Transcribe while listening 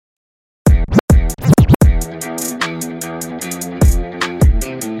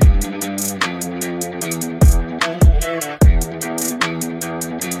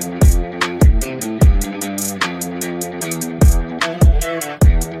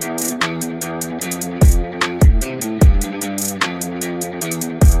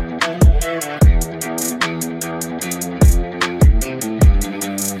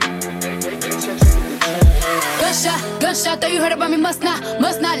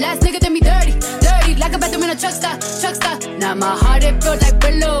truck stop. Now my heart it feels like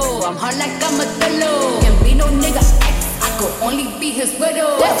willow. I'm hard like I'm a pillow. Can't be no nigga ex, I could only be his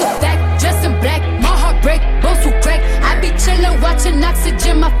widow. That's a fact, dressed in black, my heart break, bones will crack. I be chillin', watching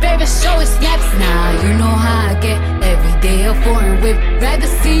Oxygen, my favorite show is Snaps. Now you know how I get, every day a foreign whip. Rather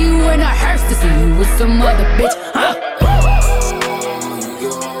see you in a hearse than see you with some other bitch, huh?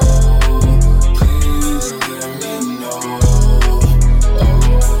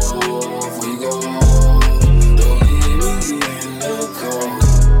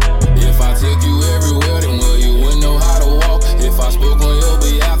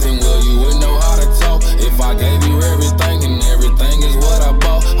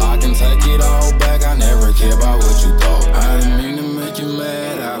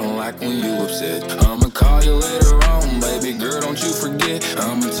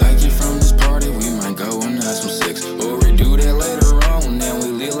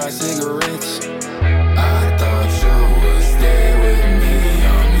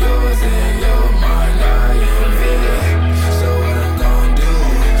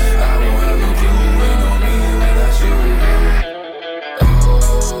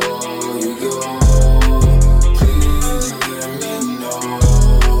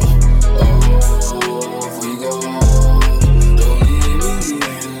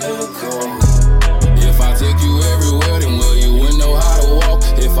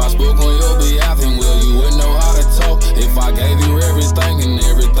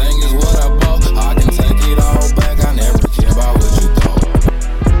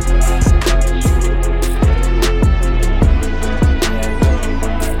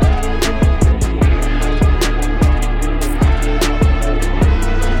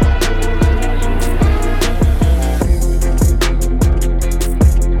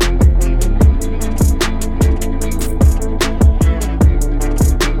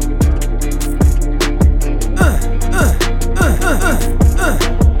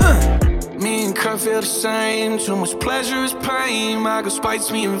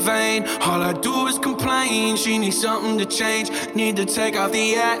 Me in vain. All I do is complain. She needs something to change. Need to take off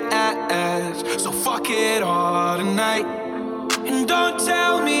the ass. So fuck it all tonight. And don't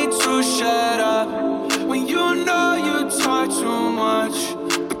tell me to shut up when you know you talk too much,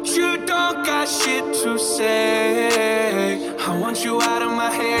 but you don't got shit to say. I want you out of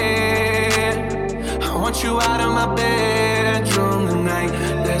my head. I want you out of my bedroom tonight.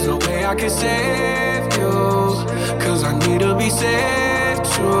 There's no way I can save you, cause I need to be saved.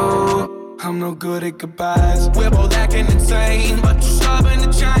 I'm no good at goodbyes. We're both acting insane, but you're stubborn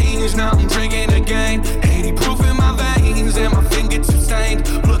to change. Now I'm drinking again, 80 proof in my veins, and my fingertips stained.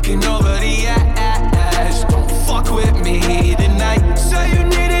 Looking over the ash. Don't fuck with me tonight. Say you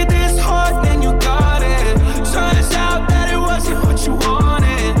needed this hard, then you got it. Turns out that it wasn't what you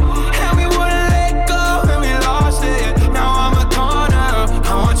wanted, and we wouldn't let go, and we lost it. Now I'm a corner.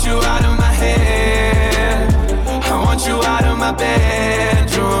 I want you out of my head. I want you out of my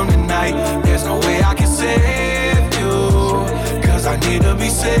bedroom tonight. There's no way I can save you, cause I need to be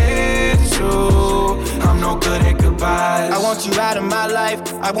saved too. I'm no good at goodbyes. I want you out of my life.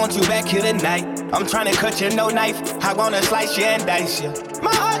 I want you back here tonight. I'm trying to cut you, no knife. I wanna slice you and dice you.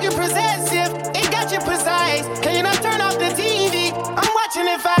 My heart, you possessive, it got you precise. Can you not turn off the TV? I'm watching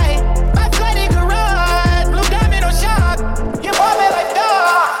it fight. My flooded garage, blue diamond on shock. You bought me like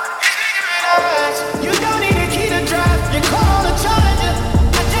dog. You don't need a key to drive. You call the charger.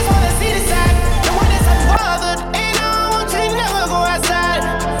 I just wanna see the side. The one that's unbothered. And I want you to never go outside.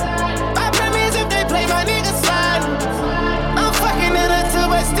 I promise if they play my niggas fine. I'm fucking in a tube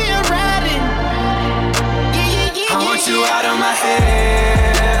but still riding. I want you out of my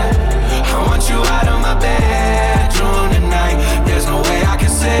head. I want you out of my bedroom tonight. There's no way I can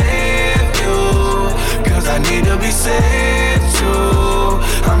save you, cause I need to be saved too.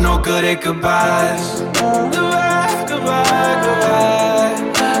 I'm no good at goodbyes. Goodbye, goodbye, goodbye.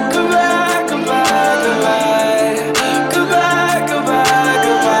 Goodbye, goodbye, goodbye. Goodbye, goodbye,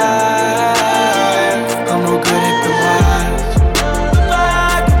 goodbye. I'm no good at goodbyes.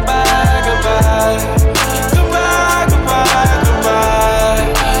 Goodbye, goodbye, goodbye. Goodbye, goodbye, goodbye.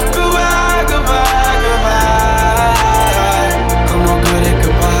 Goodbye, goodbye, goodbye. I'm no good at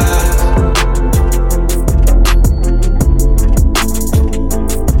goodbyes.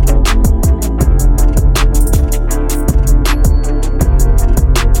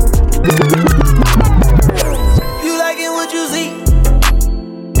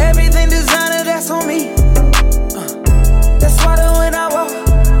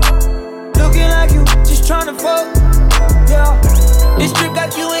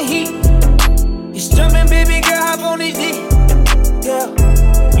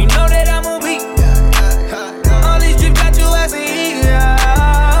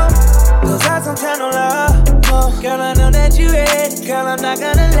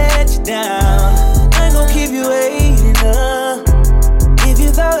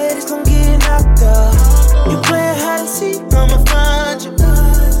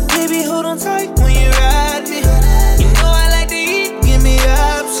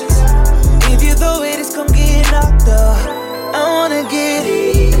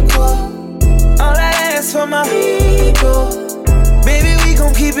 my people. Baby, we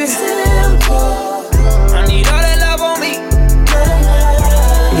gon' keep it simple. I need all that love on me.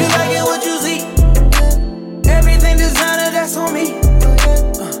 You like it what you see. Everything designer, that's on me.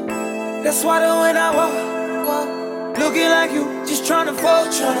 That's why the when I walk, looking like you, just tryna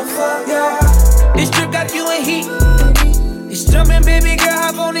fuck, yeah. This trip got you in heat. It's jumping, baby girl,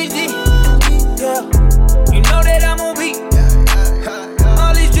 hop on this D. Yeah, you know that I'm on beat.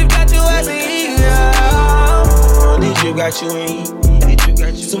 All these trips got you as a heat. Yeah. These trips got you in heat.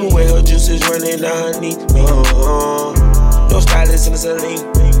 Super wet, her juices running down her knee. No stylist in the saline.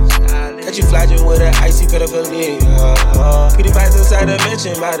 Got you flogging with an icy pedal lid. Pretty vibes inside the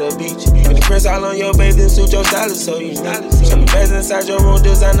mansion by the beach. With the prints all on your bathing suit, your stylist so you know. Some beds inside your room,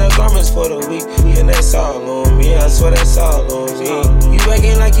 designer garments for the week. And that's all on me, I swear that's all on me. You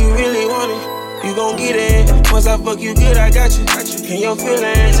acting like you really want it, you gon' get it. Once I fuck you good, I got you. In your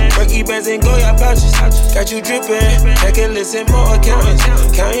feelings, Rocky bands and Goya pouches. Got you drippin', I can listen more accountants.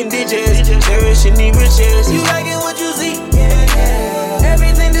 Counting digits, cherishing the riches. You like it what you see.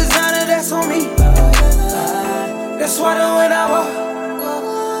 Everything designer, that's on me. That's why the when I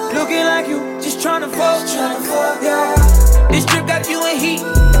walk, looking like you, just tryna fuck, yeah. This trip got you in heat.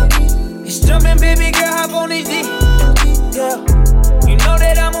 It's jumping, baby girl, hop on this D. Yeah, you know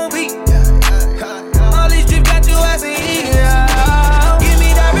that I'm on beat. All these trips got you as a heat. Yeah. Give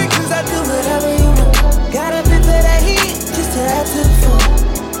me directions, I do whatever you want. Gotta fit for that heat, just to add to the fun.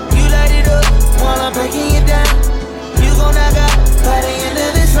 You light it up while I'm breaking it down. You gon' knock out by the end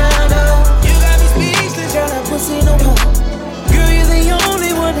of this round, oh. You got me speechless, girl, that pussy no more. Girl, you're the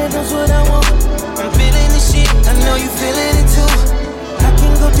only one that knows what I want. I'm feeling the shit, I know you feeling it too. I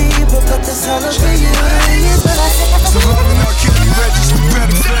can go deeper, but that's all up to you. So loving our Kelly register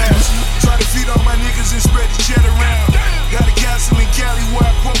better fast. Try to feed all my niggas and spread the jet around. Got a castle in Cali where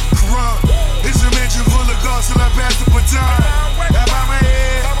I quote the Quran. It's a mansion full of gold till I pass the baton. I bow my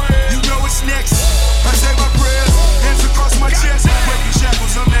head, you know what's next. I say my prayers, hands across my chest. Breaking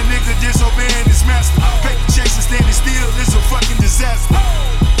shackles, I'm that nigga disobeying his master. Paper checks and standing still, it's a fucking disaster.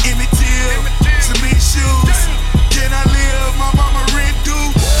 Emmett Till, cement shoes. Can I live? My mama rent due.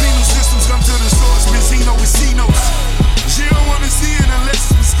 Penal systems come to the source, Benzino with C-notes. She don't wanna see it unless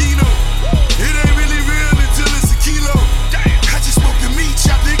it's mosquito. It ain't really real until it's a kilo. I just smoked the meat,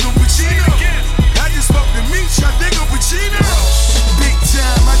 shot nigga Pacino. I just smoked the meat, shot nigga Pacino. Big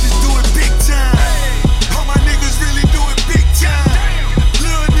time, I just do it big time. All my niggas really do it big time.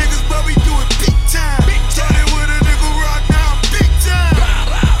 Little niggas, but we do it big time. Started with a nigga rock, now big time.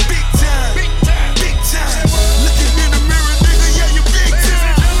 Big time, big time. Looking in the mirror, nigga, yeah, you big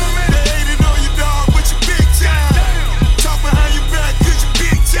time. They hating on you, dog, but you big time. Talk behind your back, cause you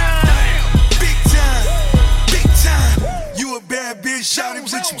big time. Big time, big time. You a bad bitch, shout him,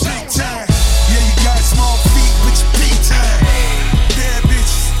 but you big time. Yeah, you got small feet, but you big time. Bad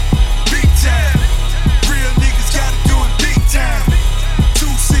bitches, big time. Real niggas gotta do it big time.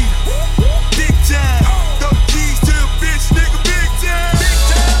 Two-seater, big time. Throw the keys to a bitch, nigga, big time.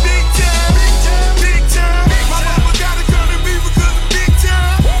 Big time, big time, big time. My mama gotta come to me because of big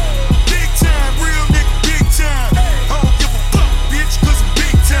time. Big time, real nigga, big time. I don't give a fuck, bitch, cause I'm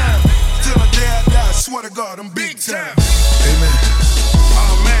big time. Till the day I die, I swear to God, I'm big time. Amen.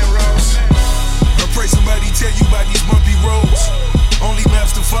 Oh man, Ross. I pray somebody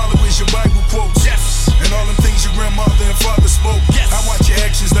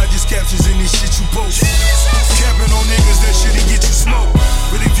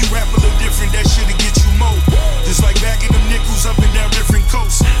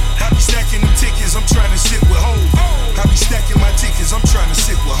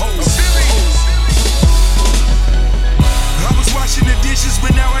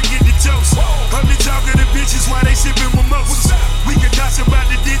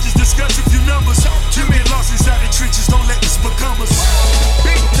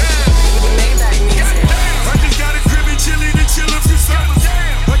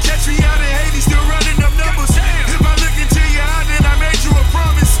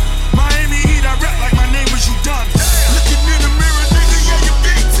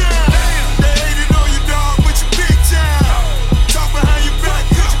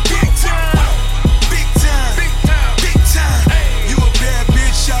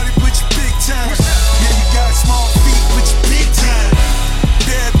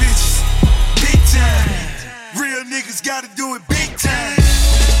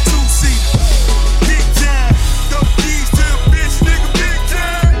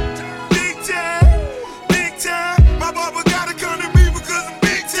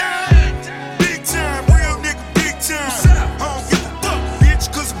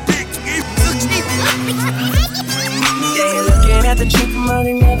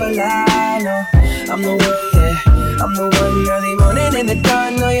money never lie, no. I'm the one, yeah. I'm the one early morning in the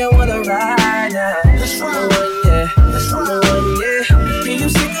dawn. Know you wanna ride now. That's right. I'm the one, yeah. That's right. I'm the one, yeah. Can you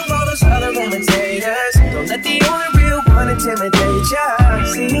sick of all those other imitators? Don't let the only real one intimidate ya.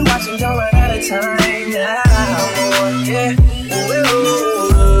 See you watching, don't run out of time now. I'm the one, yeah. Ooh, ooh,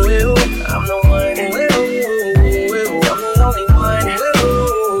 ooh, ooh. I'm the one, ooh, ooh, ooh. I'm the only one, ooh,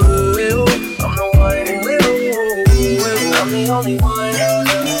 ooh. I'm the one, ooh, ooh. I'm the only one.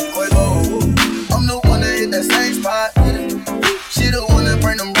 I'm the one that hit that same spot. She the one that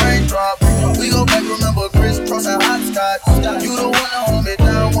bring them raindrops. We go back, remember crisscross and hopscotch. You the one that hold me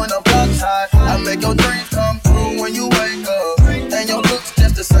down when the block's hot. I make your dreams come true when you wake up. And your looks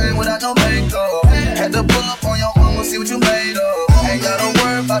just the same without no makeup. Had to pull up on your mama, see what you made of. Ain't gotta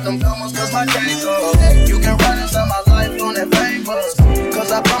worry about them commas cause my cake up. You can ride inside my life on that fame bus.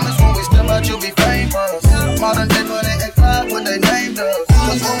 Cause I promise when we step out you'll be famous. Modern day Bonnie and Clyde, what they named us.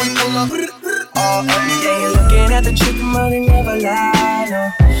 Cause when we pull up, all ain't. Yeah, you're looking at the truth, money never lie,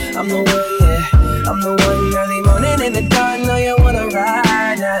 no. I'm the one, yeah. I'm the one early morning in the dawn. Know you wanna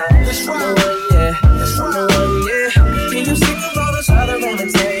ride now. That's right. I'm the one, yeah. That's right. I'm the one, yeah. Can you sick of all those other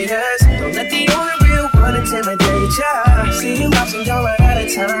imitators? Don't let the only real one intimidate ya. See you watching, don't run out of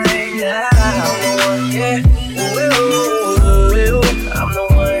time now. I'm the one, yeah. Ooh, ooh, ooh, ooh. I'm the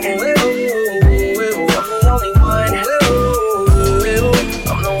one, ooh, ooh, ooh. I'm the only one, ooh, ooh.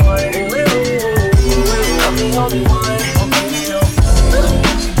 I'm the one, ooh, ooh. I'm the only one.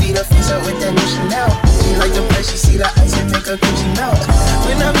 She beat her face up with that new Chanel. She like the way she see the ice and make her coochie melt.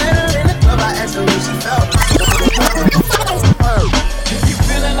 When I met her in the club, I asked her what she felt. If you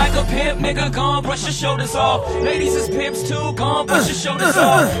feeling like a pimp, nigga, gon' brush your shoulders off. Ladies is pimps too, gon' brush your shoulders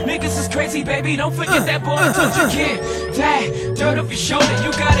off. Niggas is crazy, baby, don't forget that boy told you get that dirt off your shoulder.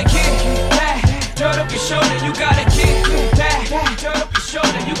 You gotta get that dirt off your shoulder. You gotta get that dirt off your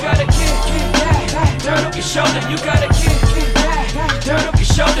shoulder. You gotta get that dirt off your shoulder. You gotta get that dirt off your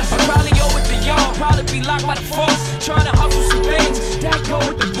shoulder. I probably owe it to y'all, probably be locked by the force. Trying to hustle some things that go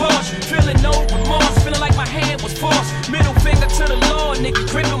with the Porsche. Feeling no remorse, feeling like my hand was forced. Middle finger to the Lord, nigga,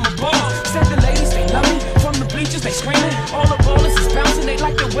 gripping my balls. Said the ladies, they love me. From the bleachers, they screaming. All the ballers is bouncing, they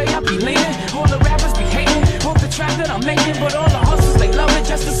like the way I be leaning. All the rappers be hating, hope the track that I'm making. But all the hustlers, they love it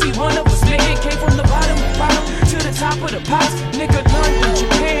just to see one of us make it. Came from the bottom to the top of the pots. Nigga, London,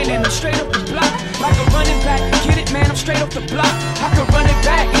 Japan, and I'm straight up the block. Like a running back, get it, man, I'm straight up the block. I can run it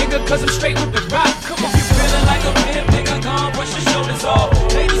back, nigga, cause I'm straight with the rock. Come on, you feeling like a pimp, nigga, gon' brush your shoulders off.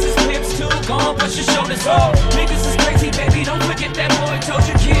 Ladies is pimps too, gon' brush your shoulders off. Niggas is crazy, baby, don't forget that boy told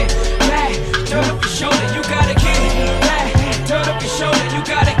you get that dirt up your shoulder. You gotta get that dirt up your shoulder. You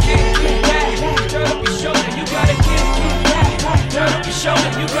gotta get that dirt up your shoulder. You gotta get that dirt up your shoulder.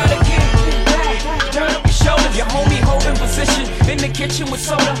 You gotta get that dirt up your shoulder. Your homie holding position in the kitchen with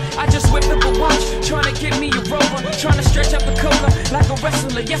soda. I just whipped up a watch, trying to get me a rover, trying to stretch up the cola like a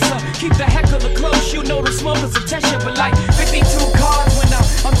wrestler. Yes sir, keep the heckler close. You know the smokers attention, but like 52 cards went out.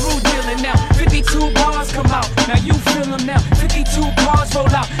 I'm through dealing now. 52 bars come out. Now you feel them now. 52 cars roll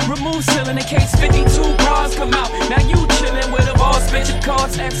out. Remove ceiling in case 52 bars come out. Now you chillin' with a boss, bitch.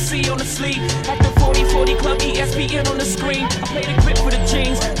 Cards FC on the sleeve. At the 40-40 club, ESPN on the screen. I play the grip for the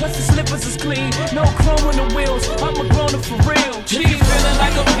jeans, plus the slippers is clean. No chrome on the wheels. I'm a grown-up for real. If you feeling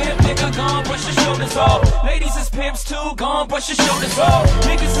like a pimp, nigga, gon' brush your shoulders off. Ladies is pimps too, gon' brush your shoulders off.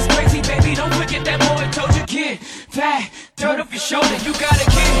 Niggas is crazy, baby, don't forget that boy told you get that dirt off your shoulder. You gotta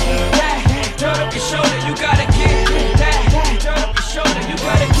get that dirt off your shoulder. You gotta get that dirt off your shoulder. You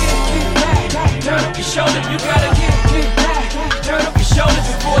gotta get that dirt off your shoulder. You gotta get that dirt off your shoulder.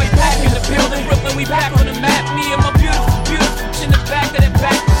 Your boy back in the building, Brooklyn, we back on the map. Me and my beautiful, beautiful in the back of that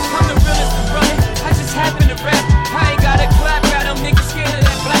back. I'm the realest to run it, I just happen to rap. I ain't gotta clap at them niggas scared of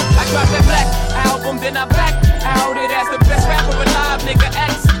that black. I dropped that black album, then I back out it as the best rapper alive. Nigga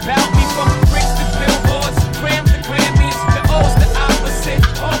acts about me from bricks to billboards, grams to Grammys, the O's the opposite.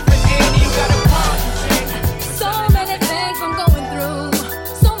 Off and in, you gotta concentrate. So many things I'm going through,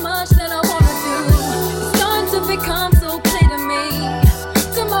 so much that I wanna do. It's starting to become so clear to me.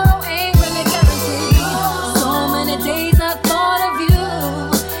 Tomorrow ain't really guaranteed.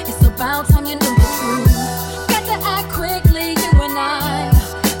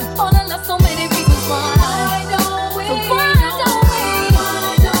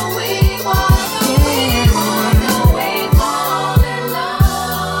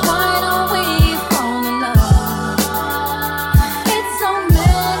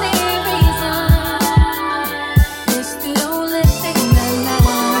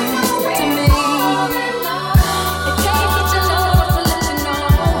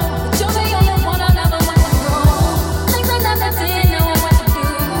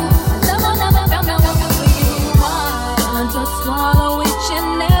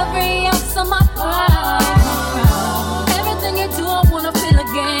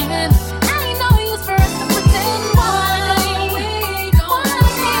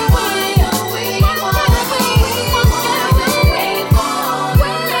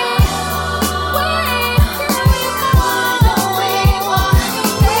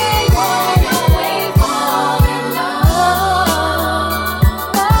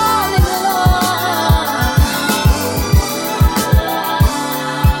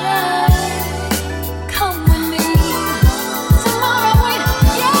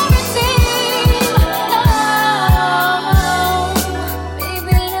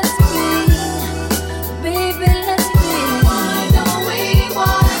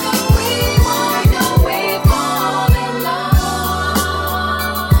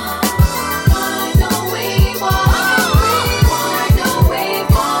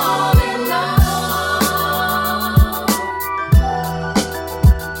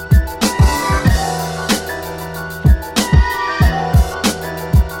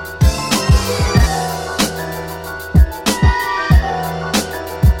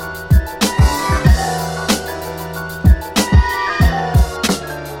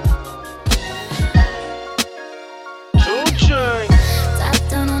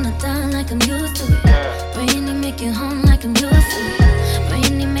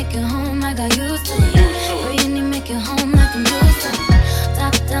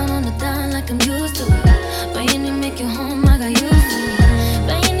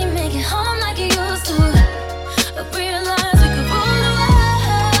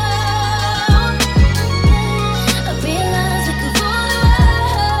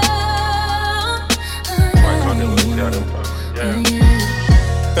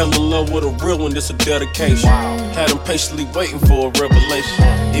 Fell in love with a real one, it's a dedication. Had them patiently waiting for a revelation.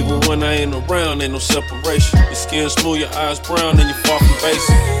 Even when I ain't around, ain't no separation. Your skin smooth, your eyes brown, and you far from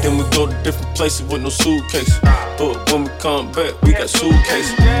basic. Then we go to different places with no suitcase. But when we come back, we got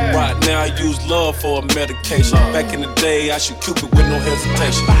suitcases. Right now, I use love for a medication. Back in the day, I shoot Cupid with no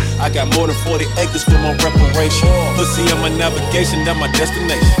hesitation. I got more than 40 acres for my reparation. Pussy on my navigation, that's my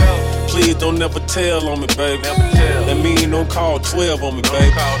destination. Please don't never tell on me, baby. That mean don't call 12 on me,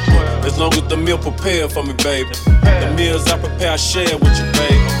 baby. As long as the meal prepared for me, baby. The meals I prepare, I share with you,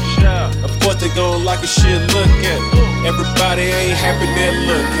 baby. Of course they gon' like a shit, look at it. Everybody ain't happy, they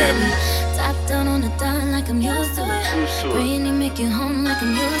look happy. Top down on the dime like I'm used to it. Bring it, make it home like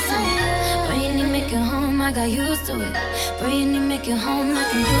I'm used to it. Bring it, make it home, I got used to it. Bring it, make it home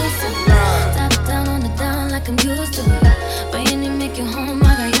like I'm used to it. Top down on the dime like I'm used to it. Bring it, make it home,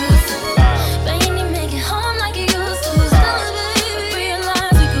 I got used to it. Bring it, make it home like you used to it. I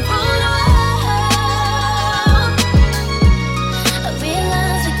realize we could roll around. I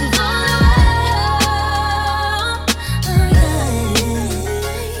realize we could roll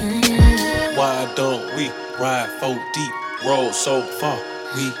around. Why don't we ride 4 deep, roll so far?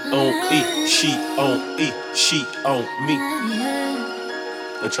 We on E, she on E, she on me.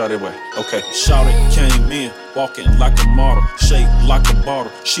 Let's try that way. Okay. Shawty came in, walking like a model, shaped like a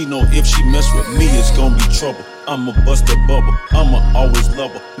bottle. She know if she mess with me, it's gonna be trouble. I'ma bust that bubble, I'ma always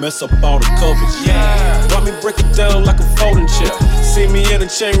love her. Mess up all the covers, yeah. Why me break it down like a folding chair? See me in the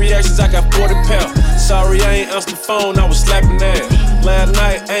chain reactions, I got 40 pounds. Sorry, I ain't answered the phone, I was slapping ass. Last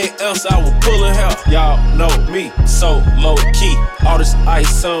night, ain't else, I was pulling hell. Y'all know me, so low key. All this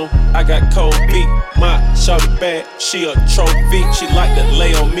ice on, I got cold feet. My shawty bad, she a trophy. She like to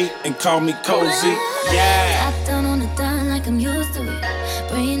lay on me and call me cozy. Yeah. Top down on the dime like I'm used to it.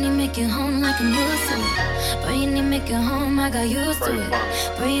 Bring it, make it home like I'm used to it. Bring it, make it home, I got used to it.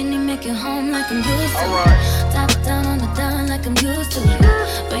 Bring it, make it home like I'm used to it. Top down on the dime like I'm used to it.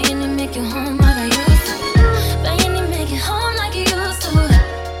 Bring it, make it home, I got used to it. Bring it, make it home like you used to it.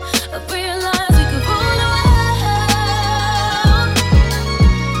 I realize we could roll around.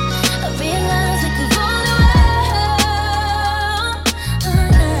 I realize we could roll around.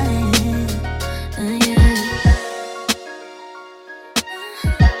 Yeah.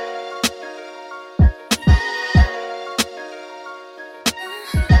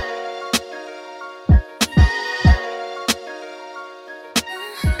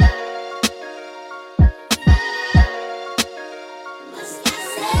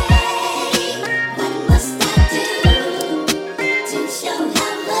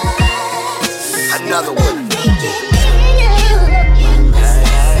 Another one.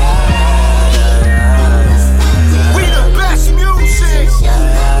 We the best music.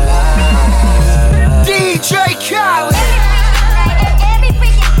 DJ Khaled. Every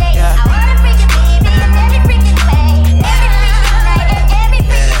freaking day, I wanna freaking baby. Every freaking way, every freaking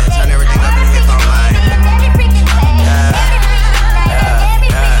day. Turn everything up in the hip-hop line. Every freaking way, every freaking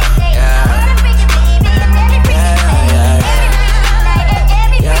day, I wanna freaking baby. Every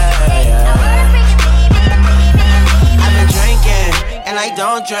freaking way, I've been drinking and I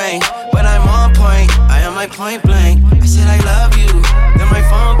don't drink, but I'm on point. I am like point blank. I said I love you, then my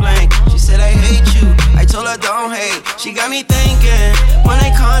phone blank. She said I hate you. I told her don't hate. She got me thinking when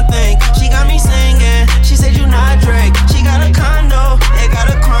I can't think. She got me singing. She said you not Drake. She got a condo, it got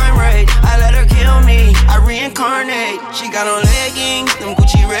a crime rate. I let her kill me, I reincarnate. She got on leggings, them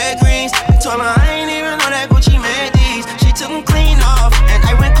Gucci red greens. I told her I ain't even know that Gucci made these. She took them clean off, and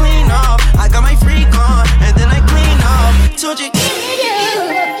I went clean off. I got my freak on, and then I clean off. Told you,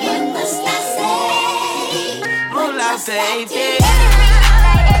 what must I say? moolah, baby.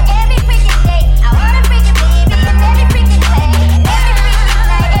 Every freaking day, I wanna freaking baby. Every freaking way,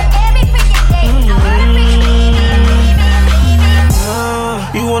 every freaking day, I wanna freaking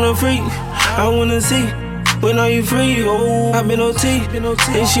baby. You wanna freak? I wanna see. When are you free? Oh, I've been OT.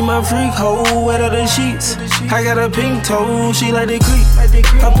 And she my freak, hoe, wet out the sheets. I got a pink toe, she like the creep.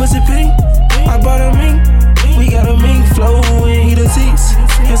 I pussy pink, I bought a mink. We got a mink flow and heater seats.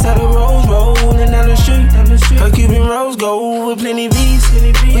 Inside the rose, rolling down the street. Her Cuban rose gold with plenty V's.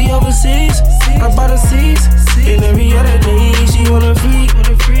 We overseas, I bought a seats. And every other day, she wanna freak.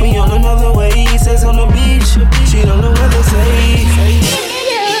 We on another way, sex on the beach. She don't know what to say.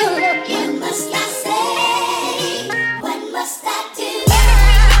 What must I say? What must I do?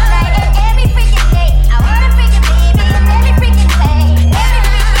 Every freaking day, I wanna freaking baby. Every freaking way,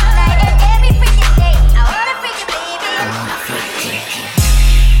 every freaking day, I wanna freaking baby.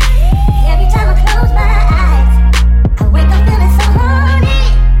 Every time I close my eyes, I wake up feeling so horny.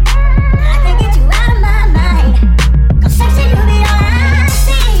 I can't get you out of my mind. 'Cause sexy, you be all I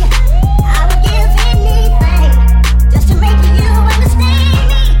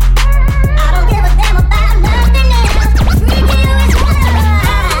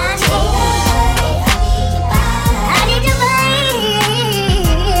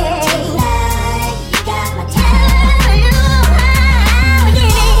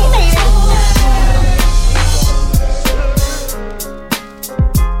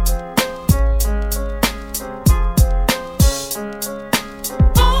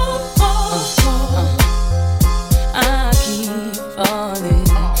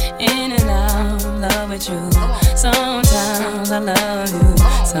true. Sometimes I love you,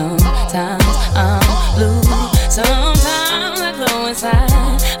 sometimes I'm blue. Sometimes I glow inside,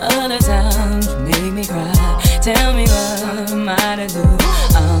 other times you make me cry. Tell me what am I to do?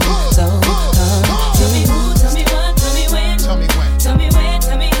 I'm so confused. Tell me who, tell me what, tell me when, tell me when, tell me where,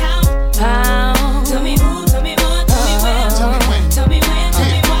 tell me how. Tell me who, tell me what, tell me when, tell me when, tell me when, tell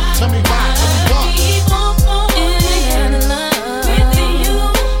me why. Tell me why, tell me why. Keep on falling in love with you.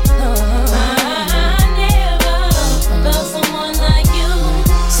 I never loved someone like you.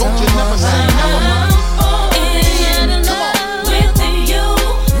 Don't you never say never.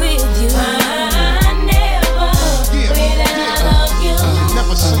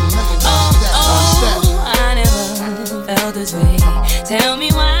 Tell me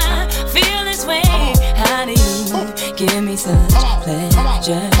why I feel this way. How do you give me such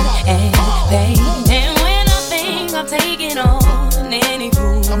pleasure and pain? And when I think I'm taking on any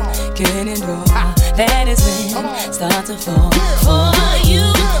fool couldn't draw, that is when I start to fall for you.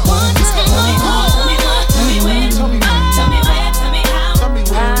 One time, tell me who, tell me what, tell me when, tell me where, tell me how.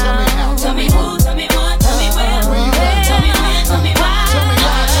 Tell me who, tell me what, tell me where, tell me when, tell me why.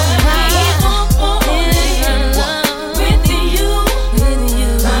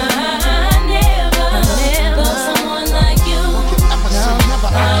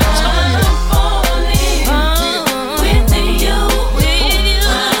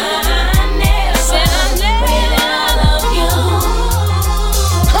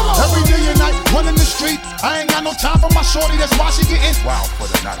 I ain't got no time for my shorty, that's why she getting wild for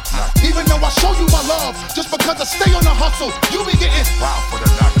the night. Even though I show you my love, just because I stay on the hustle, you be getting wild for the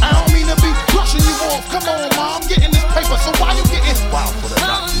night. I don't mean to be brushing you off. Come on, ma, I'm getting this paper, so why you getting wild for the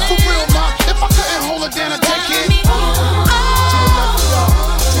night? For real, ma, if I couldn't hold it down and take it. To the left, y'all.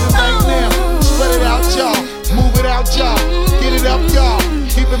 To the right now. Spread it out, y'all. Move it out, y'all. Get it up, y'all.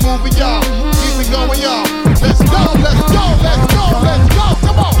 Keep it moving, y'all. Keep it going, y'all. Let's go, let's go, let's go, let's go.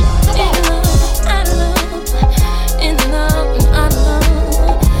 Come on, come on.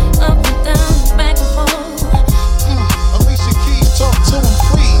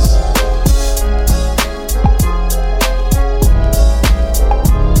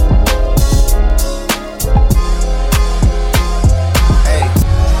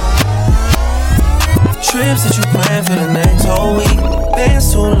 Trips that you plan for the next whole week.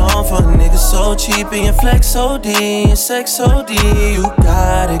 Bands too long for a nigga so cheap. And your flex OD and sex OD. You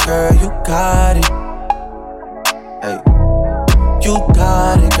got it, girl, you got it. Hey, you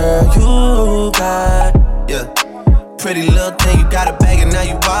got it, girl, you got it. Yeah, pretty little thing, you got a bag and now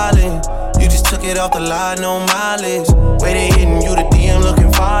you wildin'. You just took it off the line, no mileage. Way they hitting you, the DM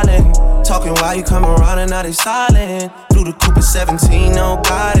looking violent. Talking while you come around and now they silent. Through the Cooper 17, no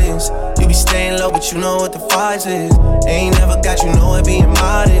guidance. You be staying low, but you know what the price is. They ain't never got you know it being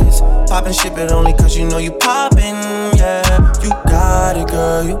modest. Poppin' shit, but only cause you know you poppin', yeah. You got it,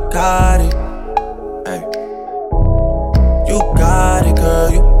 girl, you got it. Hey. You got it, girl,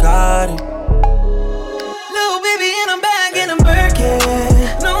 you got it. Little baby in a bag and I'm Birkin.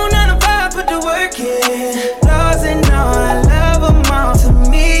 No 9 to 5, put the work in. Flaws and all, I love them all. To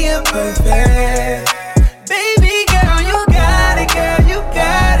me, you're perfect. Baby girl, you got it, girl, you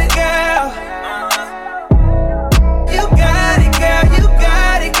got it, girl. You got it, girl, you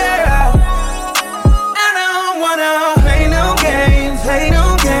got it, girl. I don't wanna play no games, play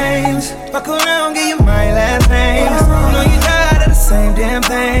no games. Fuck around, give you my last name. You know you tired of the same damn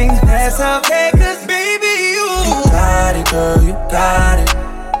thing. That's okay, cause baby, you got it, girl, you got it.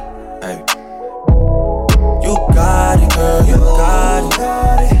 Hey. You got it, girl, you got it.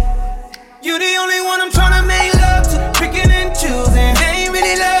 You the only one I'm tryna make love to, picking and choosing. They ain't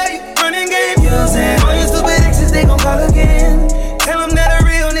really love you, running game using. All your stupid exes, they gon' call again. Tell them that a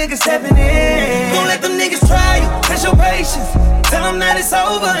real nigga stepping in. Don't let them niggas try you, test your patience. Tell them that it's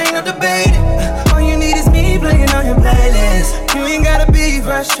over, ain't no debating. All you need is me playing on your playlist. You ain't gotta be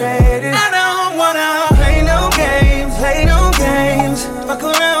frustrated. I don't wanna play no games, play no games. Fuck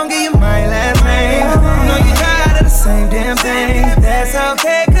around, give you my last name. You know you tired of the same damn thing. That's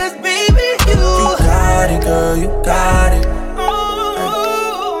okay, cause baby, you got it, girl, you got it.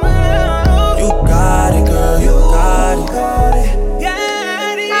 You got it, girl, you got it.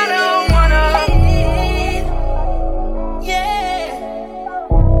 I don't wanna. Yeah.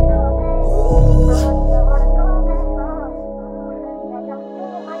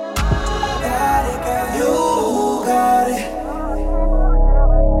 Got it, girl, you got it.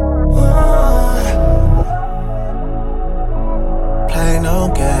 Play no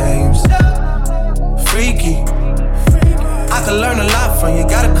games. Freaky. I could learn a lot from you,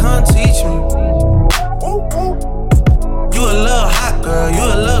 gotta come teach me. You a little hot girl, you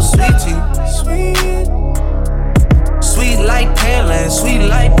a little sweetie. friend. Sweet like Pearland, sweet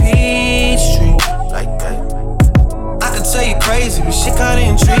like Peachtree. Like that. I could tell you crazy, but shit kinda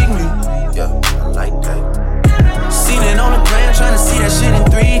intrigue me. Yeah, I like that. Seen it on the gram, tryna see that shit in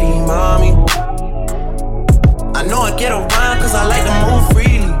 3D, mommy. I know I get around cause I like to move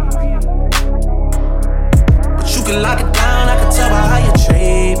freely. But you can lock it down, I can tell by how you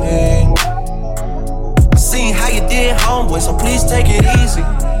treat me. I seen how you did, homeboy, so please take it easy.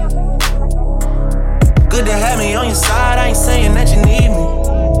 Good to have me on your side, I ain't saying that you need me.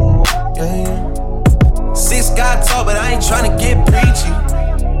 Yeah, yeah. 6 got tall, but I ain't tryna get preachy.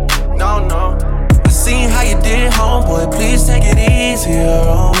 No, no. I seen how you did, homeboy, please take it easier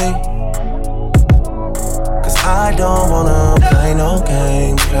on me. Cause I don't wanna play no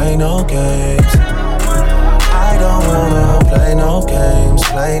games, play no games. I don't wanna play no games,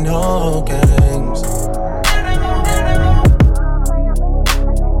 play no games.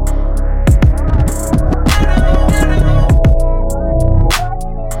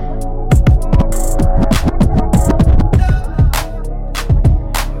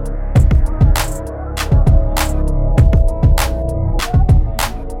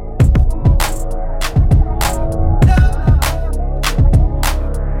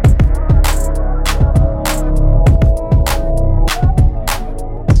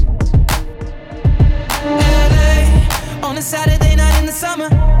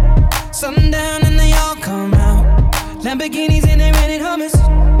 Sundown and they all come out. Lamborghinis and they rented hummus.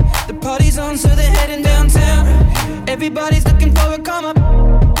 The party's on, so they're heading downtown. Everybody's looking for a come up,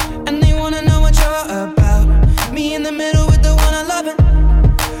 and they wanna know what you're about. Me in the middle with the one I love it.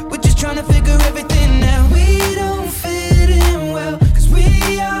 We're just trying to figure everything out. We don't fit in well, cause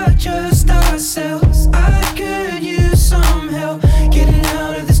we are just ourselves. I could use some help getting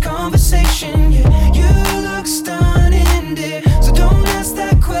out of this conversation. Yeah, you look stunning, dear, so don't ask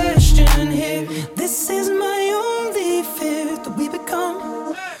that question here. This is my only fear, that we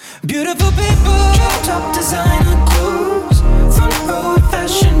become beautiful people. Top designer clothes, front row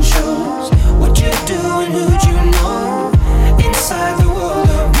fashion shows. What you do and who'd you know? Inside the world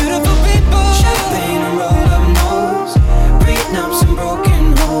of beautiful people. Champagne and roll up nose, prenups and broken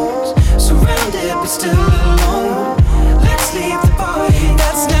homes. Surrounded but still alone. Let's leave the party.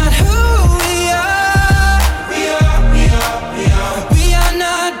 That's not who we are. We are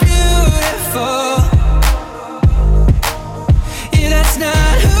not beautiful. Yeah, that's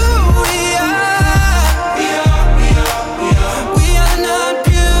not who we are. We are not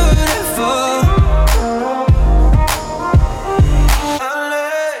beautiful.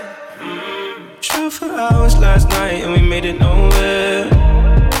 Drove for hours last night and we made it nowhere.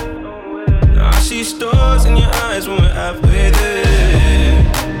 Now I see stars in your eyes when we're halfway there.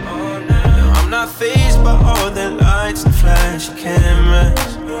 Now I'm not fazed by all the lights and flashy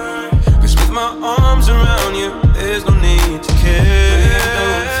cameras. Cause with my arms around you, there's no need to care. We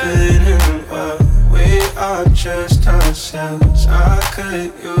don't fit in well, we are just ourselves. I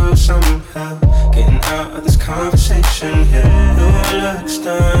could use some help getting out of this conversation here. You look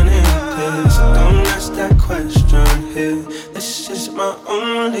stunning, please, so don't ask that question here. This is my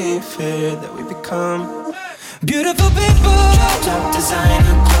only fear, that we become beautiful people. Top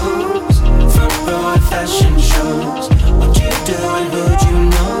designer clothes, front row fashion shows. What you do and who'd you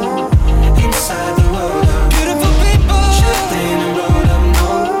know? Inside the world of beautiful people. Champagne and roll up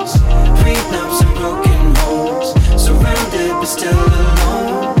nose, prenups and broken homes. Surrounded but still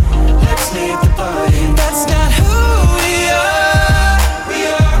alone. Let's leave the party. That's not who we are.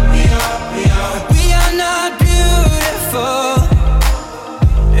 We are not beautiful.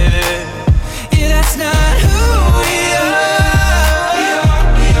 Yeah, that's not who we are.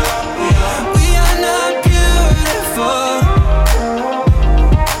 We are not beautiful.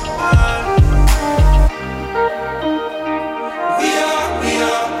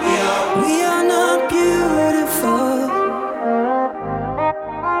 We are not beautiful.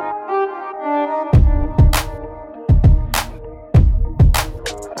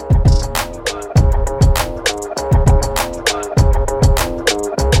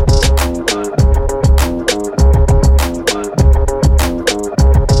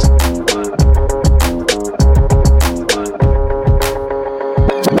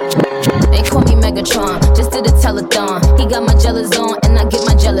 They call me Megatron, just did a telethon. He got my jealous on, and I get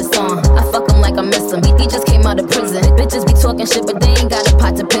my jealous on. I fuck him like I miss him. He just came out of prison. Bitches be talking shit, but they ain't got a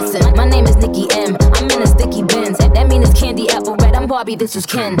pot to piss in. My name is Nicki M. I'm in a sticky Benz. That mean it's candy apple red. I'm Barbie, this is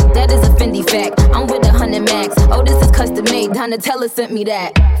Ken. That is a Fendi fact. I'm with 100 max. Oh, this is custom made. Donatella sent me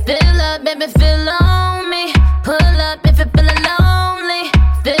that. Fill up, baby, fill on me. Pull up if you're feeling lonely.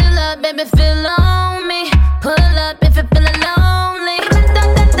 Fill up, baby, fill on me. Pull up if you're feeling lonely.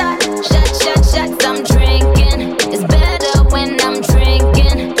 Shot, shot,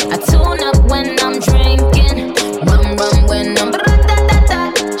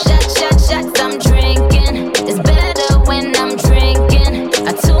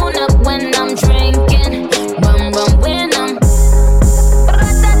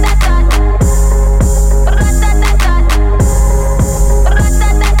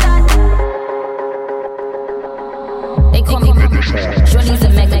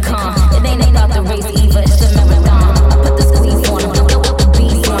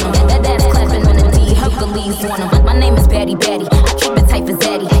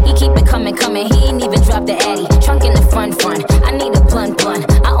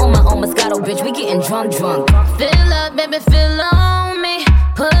 getting drunk. Fill up, baby, fill on me.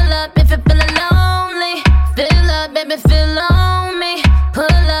 Pull up if you're feeling lonely. Fill up, baby, fill on me. Pull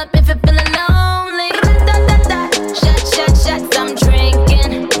up if you're feeling lonely. Shots, I'm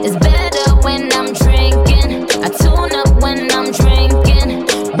drinking. It's better when I'm drinking. I tune up when I'm drinking.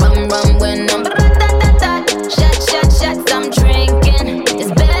 Rum when I'm shots, I'm drinking.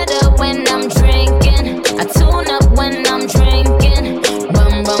 It's better when I'm drinking. I tune up when I'm drinking.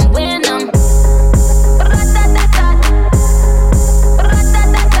 Rum when I'm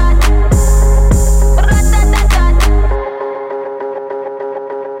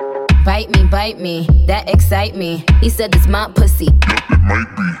Bite me, that excite me. He said it's my pussy. It might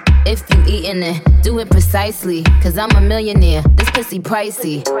be. If you eatin' it, do it precisely. Cause I'm a millionaire, this pussy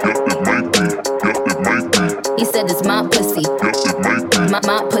pricey. It might be. It might be. He said it's my pussy. It might be.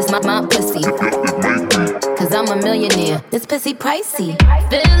 My pussy. It might be. Cause I'm a millionaire, this pussy pricey.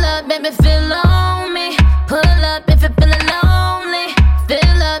 Fill up, baby, fill on me. Pull up if you're feeling lonely.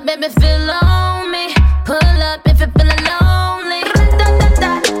 Fill up, baby, fill on me. Pull up if you're feeling lonely.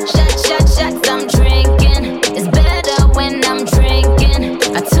 Shots, I'm drinking. It's better when I'm drinking.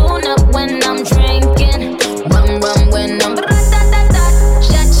 I tune up when I'm drinking. Rum when I'm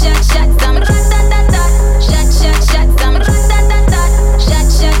shots, I'm shots,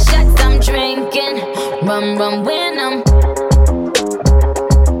 I'm drinking. Rum when I'm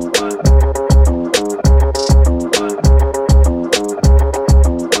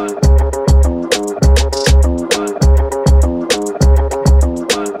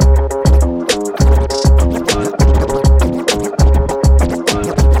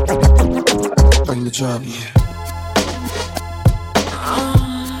Job.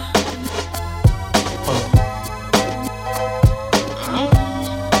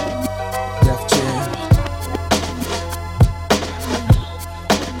 Def Jam.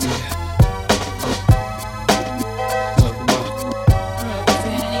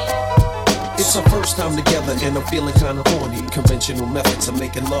 It's our first time together and I'm feeling kinda horny. Conventional methods of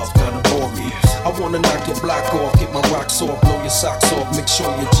making love kinda bore me. I wanna knock your block off, get my rocks off, blow your socks off, make sure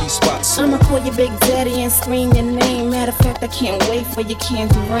your G-spot's I'ma call you Big Daddy and scream your name. Matter of fact, I can't wait for your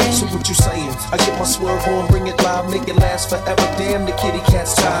candy rain. So what you saying? I get my swerve on, bring it live, make it last forever. Damn, the kitty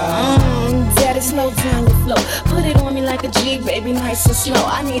cat's tired. Daddy, slow down your flow. Put it on me like a G, baby, nice and slow.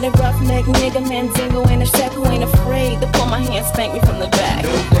 I need a roughneck nigga, Mandingo, and a chef who ain't afraid to pull my hand, spank me from the back.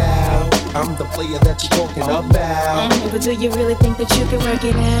 No doubt, I'm the player that you're talking about. But do you really think that you can work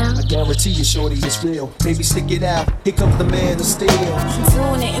it out? I guarantee you, shorty, it's real. Baby, stick it out. Here comes the man of steel.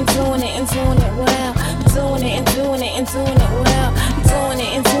 Doing it and doing it and doing it well. Doing it and doing it and doing it well. Doing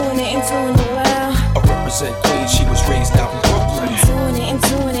it and doing it and doing it well. I represent Queens, she was raised out in Brooklyn. Doing it and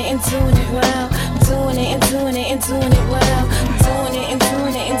doing it and doing it well. Doing it and doing it and doing it well. Doing it and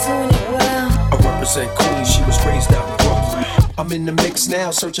doing it and doing it well. I represent Queens, she was raised out in Brooklyn. I'm in the mix now,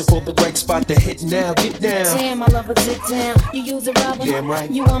 searching for the right spot to hit now. Get down. Damn, I love a sit down. You use a rubber. Damn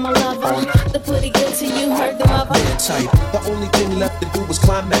right. You are my lover. The pretty good to you, heard the mother. Man tight. The only thing left to do was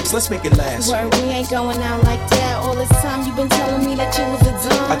climax. Let's make it last. Word, we ain't going out like that. All this time you been telling me that you was a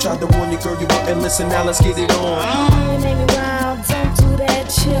dumb. I tried to warn you, girl, you wouldn't listen. Now let's get it on. You made me wild. Don't do that.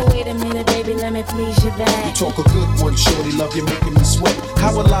 Chill. Wait a minute, baby. Let me please you back. You talk a good one, shorty. Love you making me sweat.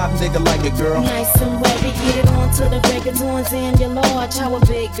 How a live nigga like it, girl? Nice and wet. We get it on to the break of dawn. Damn, you're large. How a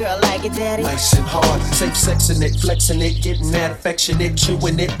big girl like it, daddy. Nice and hard. Safe sexing it, flexing it, getting that affectionate,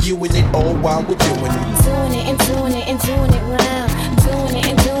 chewing it, viewing it, all while we're doing it. Doing it and doing it and doing it well. Doing it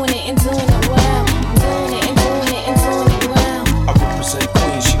and doing it and doing it well. Doing it and doing it and doing it well. I represent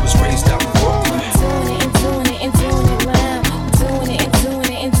Queens, she was raised out in Brooklyn. Doing it and doing it and doing it well. Doing it and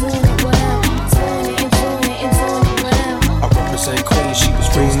doing it and doing it well. Doing it and doing it and doing it well. I represent Queens, she was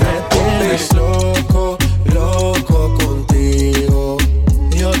raised out in Brooklyn. Loco, loco contigo.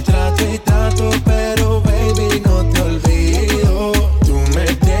 Yo trato y trato, pero baby no te olvido. Tú me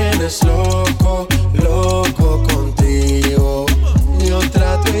tienes loco, loco contigo. Yo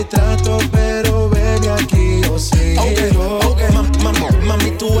trato y trato, pero baby aquí yo sigo. Okay.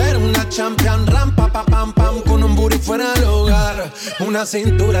 Mami, tú eres una champion, rampa, pa, pam, pam, con un booty fuera del hogar. Una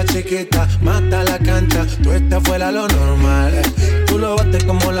cintura chiquita, mata la cancha, tú estás fuera lo normal. Tú lo bates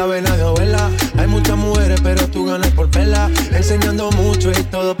como la vena de abuela. Hay muchas mujeres, pero tú ganas por vela. Enseñando mucho y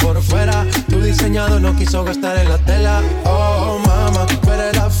todo por fuera. Tu diseñado no quiso gastar en la tela. Oh, mama, tú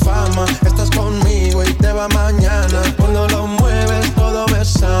eres la fama. Estás conmigo y te va mañana. Cuando lo mueves, todo me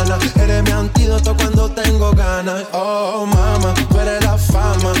sana. Eres mi antídoto cuando tengo ganas. Oh, mama, tú eres la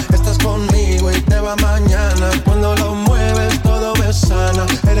fama. Estás conmigo y te va mañana. Cuando lo mueves, todo me sana.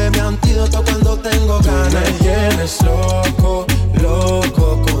 Eres mi antídoto cuando tengo ganas. Tú me tienes loco,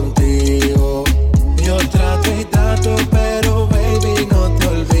 loco contigo.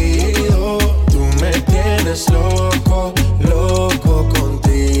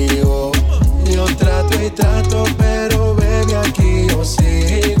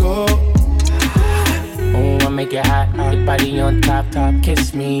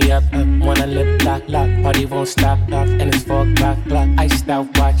 won't stop, and it's 4 o'clock, iced out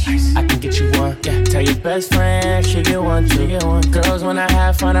watch. I can get you one, yeah. Tell your best friend she get one, Girls when I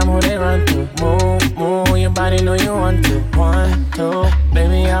have fun, I'm who they run to. Move, your body know you want to. 1, 2,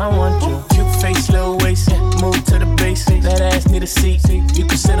 baby, I want you. Cute face, little waist, yeah. Move to the base. That ass need a seat, you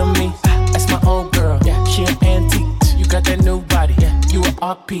can sit on me. That's my old girl, yeah. She an antique. You got that new body, yeah. You an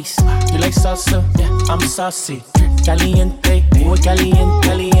art piece. You like salsa, yeah. I'm saucy. Caliente, muy caliente,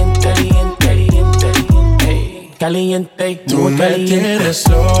 caliente, caliente, caliente, caliente. Tú me tienes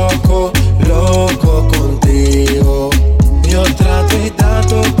loco, loco contigo. Yo trato y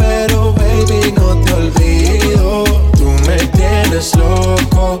trato, pero baby no te olvido. Tú me tienes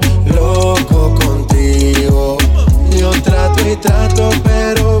loco, loco contigo. Yo trato y trato,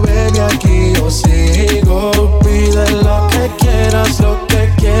 pero baby aquí yo sigo. Pide lo que quieras, lo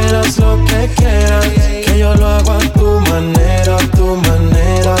que quieras, lo que quieras. Que yo lo hago a tu manera, tu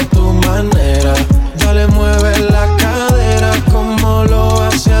manera, tu manera. Dale, mueve la cadera como lo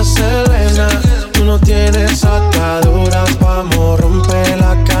hace Selena. Tú no tienes ataduras, vamos, rompe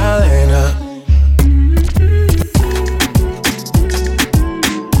la cadena.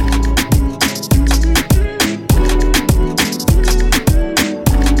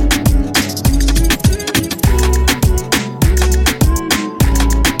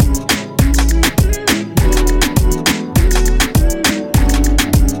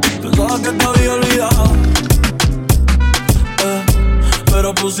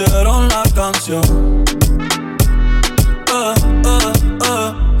 Pusieron la canción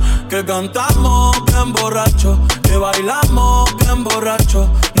que cantamos bien borracho, que bailamos bien borracho,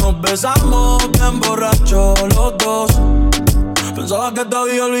 nos besamos bien borracho los dos. Pensaba que te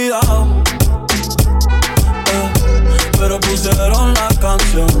había olvidado, pero pusieron la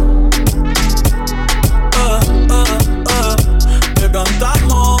canción que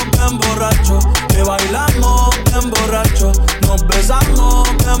cantamos bien borracho, que bailamos bien borracho, nos besamos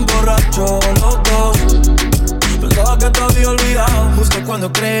bien borracho los dos. Pensaba que te había olvidado. Justo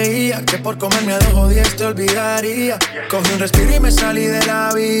cuando creía que por comerme a 2 o 10 te olvidaría. Cogí un respiro y me salí de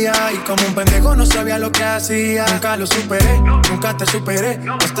la vía. Y como un pendejo no sabía lo que hacía. Nunca lo superé, nunca te superé.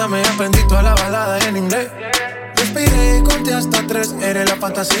 Hasta me aprendí toda la balada en inglés. Respiré y conté hasta 3. Eres la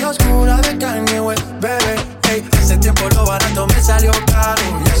fantasía oscura de Kanye West, bebé. Hey, hace tiempo lo barato me salió caro.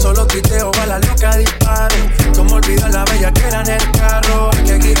 Ya solo tuiteo, a la loca disparo. Como olvidar la bella que era en el carro.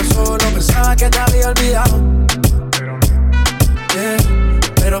 Que aquí yo solo pensaba que te había olvidado. Yeah,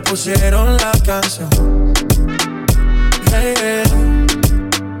 pero pusieron la canción. Yeah,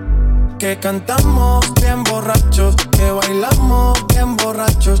 que cantamos bien borrachos, que bailamos bien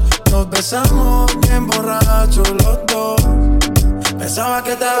borrachos, nos besamos bien borrachos los dos. Pensaba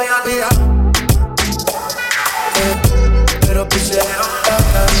que te había olvidado, pero pusieron la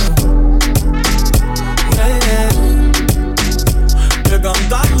canción. Que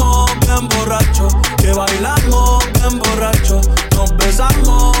cantamos bien borrachos, que bailamos bien borrachos, nos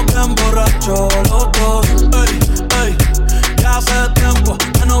besamos bien borrachos los dos. Ey, ey, ya hace tiempo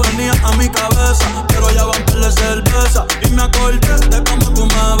que no venía a mi cabeza, pero ya van por la cerveza y me acordé de cómo tú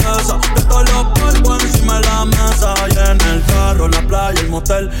me besas, de todos los polvos encima de la mesa. Y en el carro, la playa, el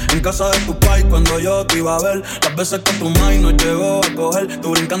motel, en casa de tu pai cuando yo te iba a ver. Las veces que tu mai nos llegó a coger,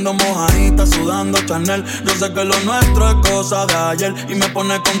 tú brincando mojadita, sudando Chanel. Yo sé que lo nuestro es cosa de ayer y me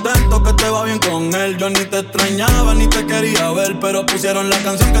pone contento que te va bien con él. Yo ni te extrañaba ni te quería ver, pero pusieron la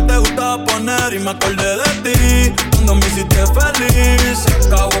canción que te gustaba poner y me acordé de ti cuando me hiciste feliz. Se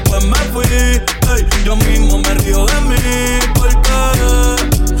acabó pues me fui, ey, yo mismo me río de mí porque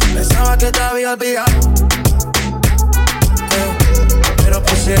pensaba que te había olvidado, pero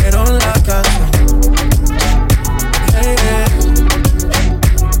pusieron la canción.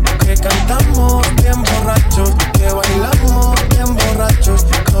 Que cantamos bien borrachos, que bailamos bien borrachos,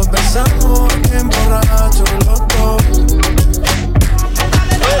 nos besamos bien borrachos los dos.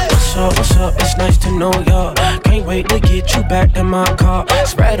 What's up, it's nice to know ya. Can't wait to get you back in my car.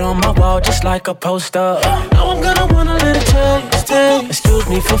 Spread on my wall just like a poster. Now I'm gonna wanna let it tell you, stay. Excuse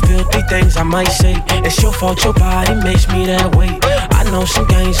me for filthy things I might say. It's your fault, your body makes me that way. I know some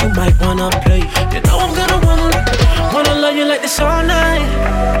games you might wanna play. You know I'm gonna wanna love you like this all night.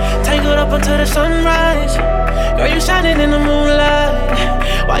 Tangled up until the sunrise. Girl, you shining in the moonlight.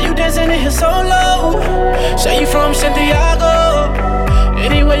 Why you dancing in here so low? Say you from Santiago.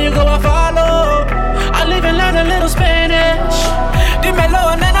 Anywhere you go, I follow. I live and learn a little Spanish.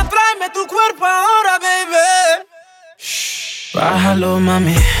 Dímelo, nena, tráeme tu cuerpo ahora, baby. Bájalo,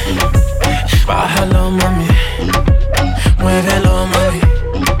 mami. Bájalo, mami. Muévelo, mami.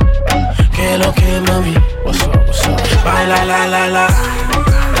 Que lo que, mami. What's up, what's up? Baila, la, la, la.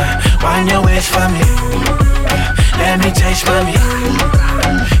 Wind your waist for me. Let me taste, mami.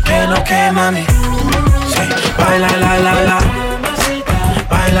 Que lo que, mami. Sí. Baila, la, la, la.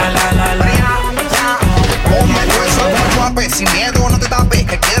 Baila, la, la, la. Ponme hueso con guape, sin miedo no te tapes.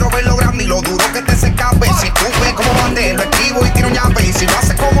 Que quiero ver lo grande y lo duro que te se escape. Si tú ves como bate, lo escribo y tiro un llape. Y si no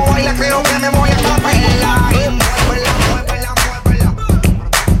haces como baila, creo que me voy a escapar.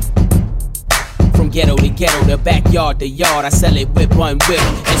 Ghetto to ghetto, the backyard to yard. I sell it with one whip.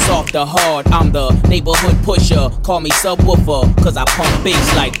 It's off the hard. I'm the neighborhood pusher. Call me subwoofer, cause I pump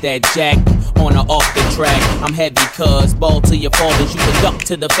bass like that, Jack. On or off the track, I'm heavy, cuz ball to your fathers. You can duck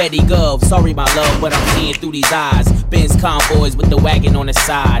to the Fetty Gov. Sorry, my love, but I'm seeing through these eyes. Benz convoys with the wagon on the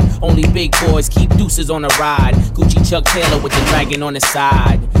side. Only big boys keep deuces on the ride. Gucci Chuck Taylor with the dragon on the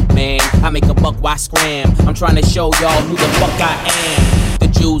side. Man, I make a buck, why scram? I'm trying to show y'all who the fuck I am. The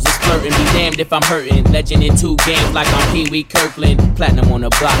Jews is flirting, be damned if I'm hurting. Legend in 2 games like I'm Pee Wee Kirkland. Platinum on the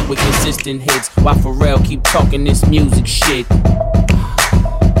block with consistent hits. While Pharrell keep talking this music shit.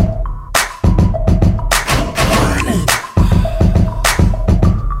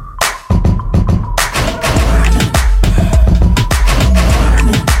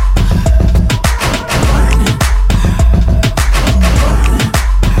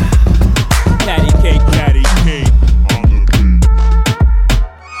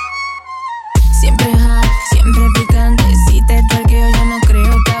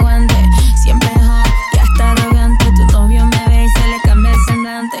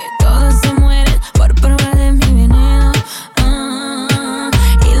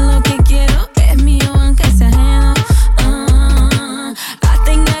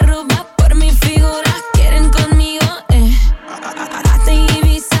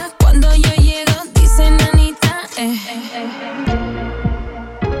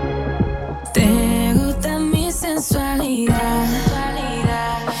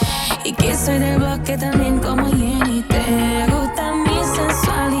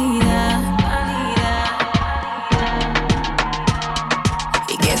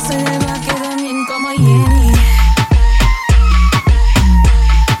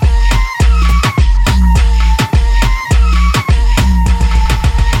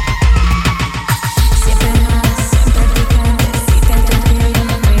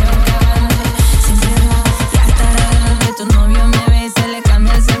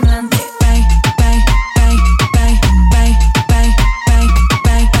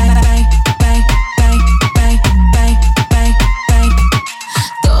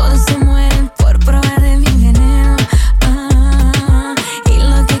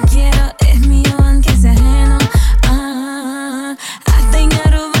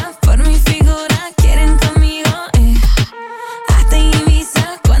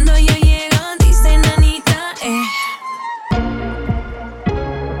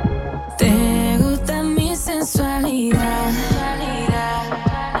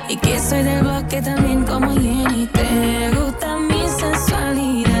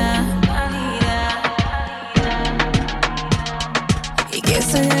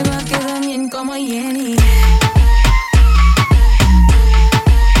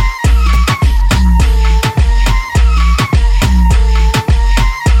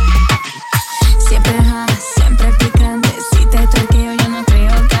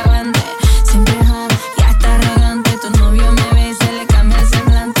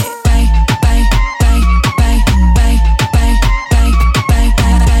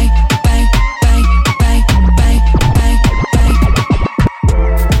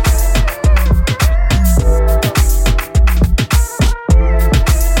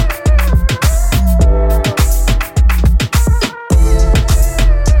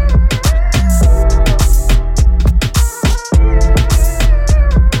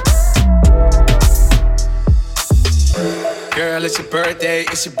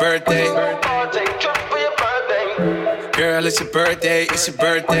 It's your birthday. Girl, it's your birthday. It's your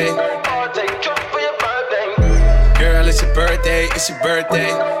birthday. Girl, it's your birthday. It's your birthday.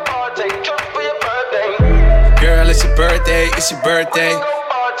 Girl, it's your birthday. It's your birthday.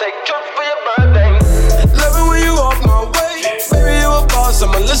 Love it when you walk my way. Baby, you a boss.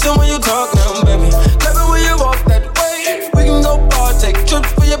 I'ma listen when you talk now, baby. Love it when you walk that way. We can go partake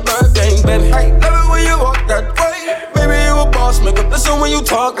trips for your birthday, baby. Love it when you walk that way. Baby, you a boss. Make up listen when you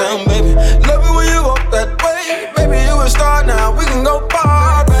talk now, baby. Love it when you walk that way. Baby, you a star now. We can go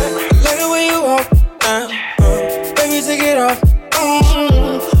far, baby. Love it when you walk now. Baby, take it off.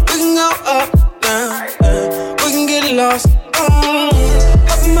 We can go up now. We can get lost.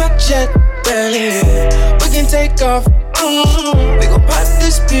 Up in my jet, baby. We can take off. We gon' pop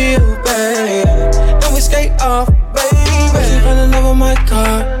this pill, baby. Then we skate off, baby. She fell in love with my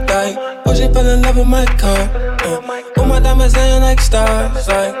car. like, oh, she fell in love with my car. Oh, my diamonds saying like stars,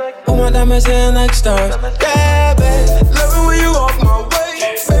 like, oh, my diamonds saying like stars. Yeah, babe. Love it when you walk my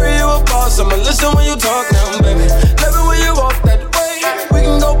way. Baby, you a boss, I'ma listen when you talk now, baby. Love it when you walk that way. We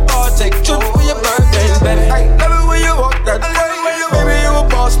can go far, take trips for your birthday, baby. Love it when you walk that way. Baby, you a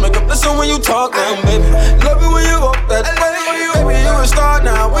boss, make up listen when you talk now, baby. Love it when you walk that way. Baby, you a star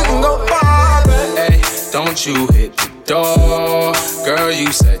now, we can go far, baby. Hey, don't you hit the door. Girl,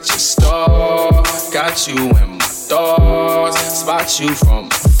 you set your store. Got you in my thoughts. Spot you from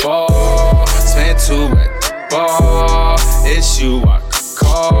afar. Spent two at the bar. It's you I could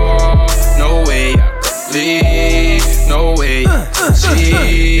call. No way I could leave. No way I could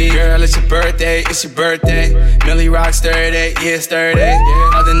cheat. Girl, it's your birthday, it's your birthday. Millie rocks 30, yeah, it's 30.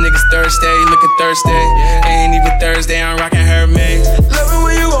 Other niggas thirsty, looking thirsty. Ain't even Thursday, I'm rocking her mate. Love it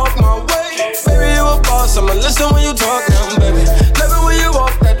when you walk my way. Baby, you a boss, I'ma listen when you talk now, baby. Love it when you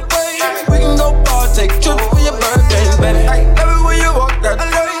walk that way. We can go far, take trips for your birthday, baby. Love it when you walk that way.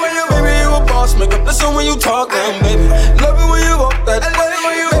 Baby, you a boss, make up listen when you talk now, baby. Love it when you walk that way.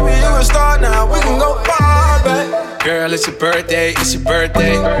 Baby, you a star now, we can go far, baby. Girl, it's your birthday, it's your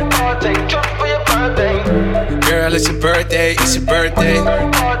birthday. Take trips for your birthday. Girl, it's your birthday, it's your birthday.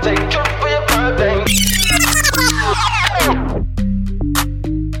 Take trips for your birthday.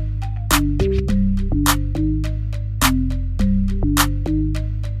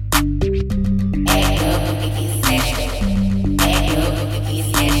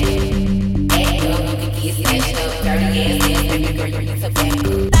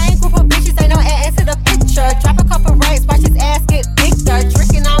 Drop a couple rights, watch his ass get bigger.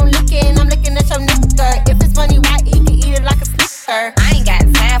 Drinking, I'm looking at your nigga. If it's money, why he can eat it like a snicker? I ain't got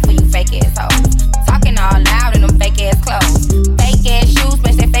time for you fake ass hoes. Talking all loud in them fake ass clothes. Fake ass shoes,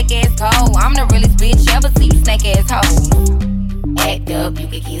 match that fake ass coat. I'm the realest bitch ever see you snake ass hoes. Act up, you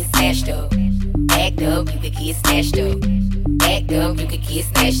could get snatched up. Act up, you could get snatched up. Act up, you could get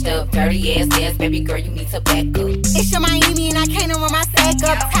snatched up. Dirty ass, baby girl, you need to back up. It's your Miami and I can't run my stack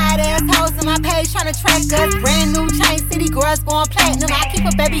up. Tired ass hoes on my page tryna track us. Brand new chain city girls going platinum. I keep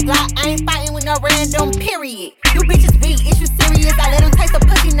a baby Glock, I ain't fighting with no random, period. You bitches weak, is you serious? I let him taste the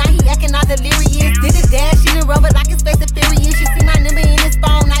pussy, now he acting all delirious. Did a dash in the rubber like it's face of furious. You see my number in his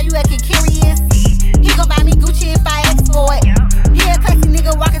phone, now you acting curious. He gon' buy me Gucci if I ask for it. He a classy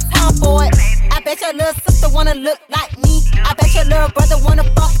nigga walking town for it. I bet your little sister wanna look like me. I bet your little brother wanna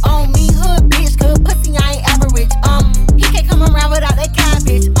fuck on me. Hood bitch, good pussy, I ain't average. He can't come around without that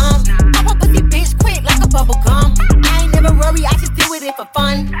cabbage. Pop a pussy bitch quick like a bubble gum. I ain't never worry, I just do it for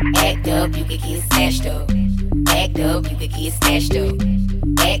fun. Act up, you could get snatched up. Act up, you could get snatched up.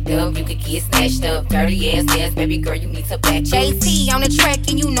 Act up, you could get snatched up. Dirty ass, baby girl, you need to back up. JT on the track,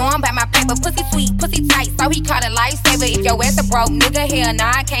 and you know I'm about my paper. Pussy sweet, pussy tight, so he caught a lifesaver. If your ass a broke nigga, hell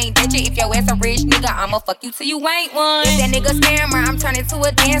nah, I can't ditch it. If your ass a rich nigga, I'ma fuck you till you ain't one. If that nigga scammer, I'm turning to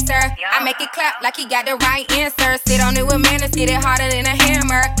a dancer. I make it clap like he got the right answer. Sit on it with manners, get it harder than a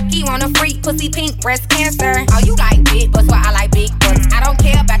hammer. He want a freak, pussy pink, breast cancer. Oh, you like big butts, well I like big butts. I don't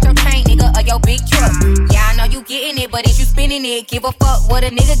care about your chain, nigga, or your big truck. Yeah, I know you getting it, but if you spinning it, give a fuck what a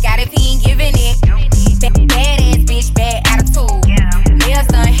nigga got if he ain't giving it. Bad ass bitch, bad attitude. Nails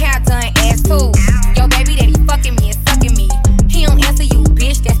done, hair done, ass too. Yo, baby that he fucking me and sucking me. He don't answer you,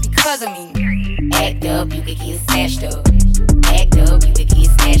 bitch, that's because of me. Act up, you could get snatched up. Act up, you could get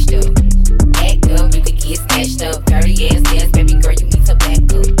snatched up. Act up, you could get snatched up. Dirty ass, baby girl, you need to back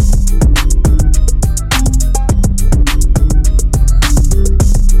up.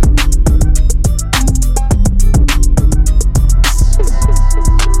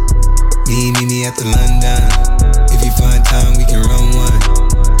 Meet me at the London. If you find time, we can run one.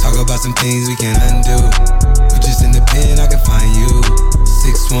 Talk about some things we can undo. You just in the pen, I can find you.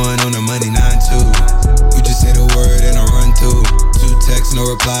 6'1" on the money, 9'2". You just say the word and I run through. 2 texts, no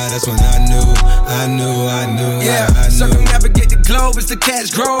reply, that's when I knew. Yeah, circumnavigate the globe as the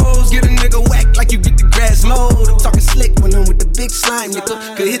cash grows. Get a nigga whack like you get the grass mowed. I'm talking slick when I'm with the big slime,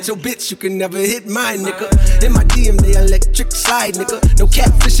 nigga. Could hit your bitch, you can never hit mine, nigga. In my DM, they electric slide, nigga. No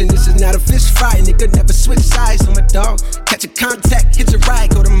catfishing, this is not a fish fry, nigga. Never switch sides on my dog. Catch a contact, hit your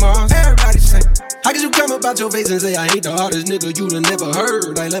ride, go to Mars. Everybody say, how could you come about your face and say I ain't the hardest nigga you done never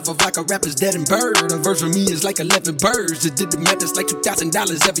heard? I left off like a rapper's dead and bird. A verse for me is like 11 birds. Just did the math, it's like $2,000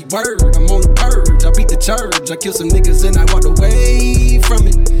 every word. I'm on the purge, I beat the church. I kill some niggas and I walked away from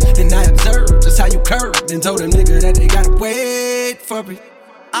it. And I observed just how you curved and told them nigga that they gotta wait for me.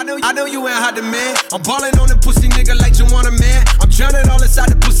 I know you ain't hot man. I'm ballin' on the pussy nigga like you want a man. I'm drowning all inside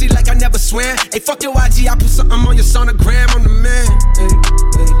the pussy like I never swam. Hey, fuck your IG, I put something on your sonogram. I'm the man.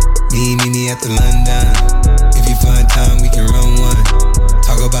 Meet me at the London. If you find time, we can run one.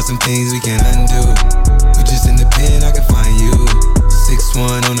 Talk about some things we can undo. You just in the pen, I can find you.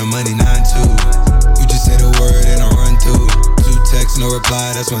 6'1" on the money, 9'2". You just say the word and I run through. 2 texts, no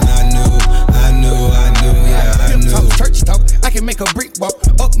reply, that's when I knew, yeah, I knew. Talk, church talk, I can make a brick walk.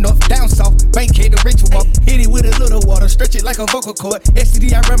 Up north, down south, bankhead the rich walk. Hit it with a little water, stretch it like a vocal cord.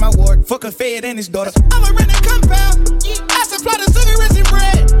 STD, I run my ward, fuck a fed and his daughter. I'm a rented compound, I supply the cigarettes and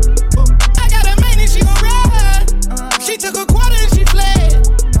bread. I got a main and she gon' ride. She took a quarter and she fled.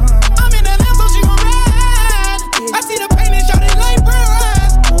 I'm in the Lambo, she gon' ride. I see the pain and shot it like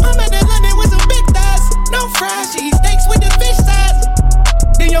bros. I'm at the London with some big thighs. No fries, she eat steaks with the fish size.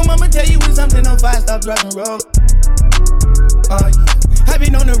 Then your mama tell you when something on fire, stop driving road. I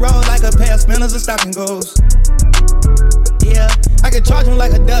been on the road like a pair of spinners and stop and goes. Yeah, I can charge him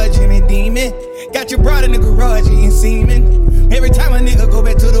like a Dodge and a demon. Got your broad in the garage eating semen. Every time a nigga go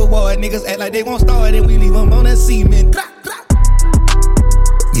back to the ward, niggas act like they won't start and we leave them on a semen.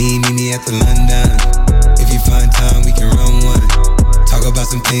 Meet me at the London. If you find time, we can run one. Talk about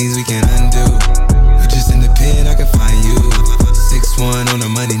some things we can undo. You just in the pen, I can find you. 6'1" on the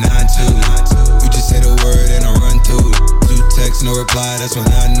money, 9'2". You just say the word and I run through. 2 texts, no reply, that's when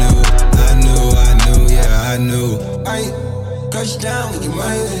I knew, yeah, I knew. Aight, crush down with your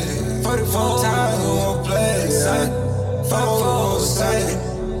money. 44 times, we won't play, son. 4 sight,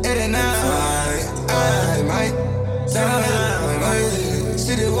 89, I might. 79, might.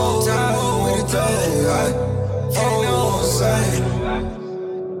 See the whole time, with the play, 4 sight.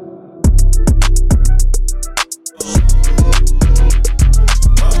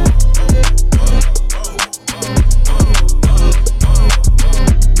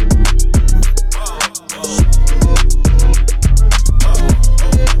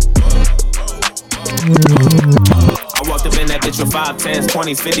 I walked up in that bitch with 5, 10s,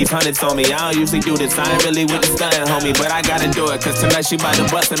 20s, 50s, 100s on me. I don't usually do this, I ain't really with the stunning, homie. But I gotta do it, cause tonight she bout to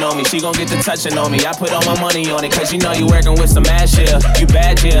bustin' on me. She gon' get the touching on me. I put all my money on it, cause you know you working with some ass here. You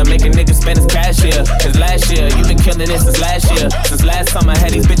bad here, making niggas spend his cash here. Cause last year, you been killing it since last year. Since last summer, I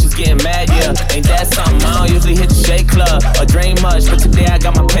had these bitches getting mad, yeah. Ain't that something? I don't usually hit the shake club or drink much, but today I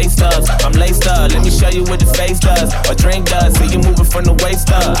got my pay stubs. I'm laced up, let me show you what this face does or drink does. See you moving from the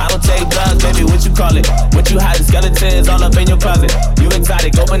waist up. I don't take drugs, baby, what you call it? What you hiding? Skeletons all up in your closet. You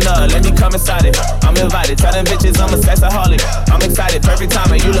exotic, open up, let me come inside it. I'm invited, tell them bitches I'm a sexaholic. I'm excited, perfect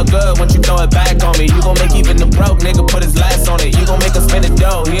timing, you look good once you throw it back on me. You gon' make even the broke nigga put his last on it. You gon' make us spend the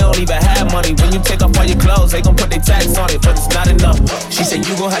dough, he don't even have money. When you take off all your clothes, they gon' put their tax on it, but it's not enough. She said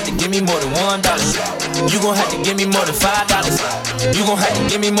you gon' have to give me more than $1. You gon' have to give me more than $5. You gon' have to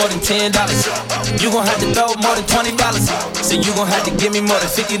give me more than $10. You gon' have to throw more than $20. So you gon' have to give me more than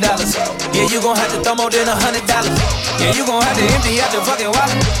 $50. Yeah, you gon' have to throw more than $100. Yeah, you gon' have to empty out your fucking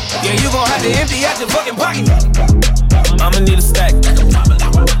wallet. Yeah, you gon' have to empty out your fucking pocket. I'ma need a stack.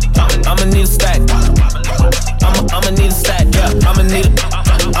 I'ma need a stack. I'ma need a stack. Yeah, I'ma need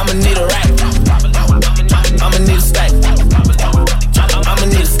a rack. I'ma need a stack. I'ma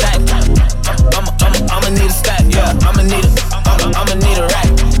need a stack. I'ma need a stack. Yeah, I'ma need a rack.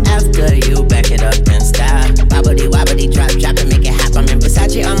 After you back it up in style, wobbly drop and make it hop. I'm in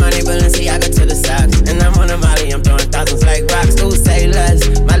Versace, I'm on Balenciaga to the socks, and I'm on a Molly, I'm throwing thousands like rocks. Who say less?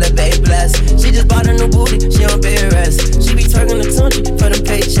 My little babe blessed. She just bought a new booty, she on bed rest. She be twerking the Tunchi for them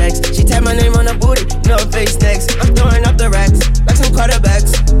paychecks. She tap my name on her booty, no face next. I'm throwing up the racks like some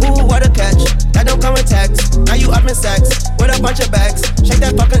quarterbacks. Ooh, what a catch! That don't come with tax. Now you up in sacks with a bunch of bags. Shake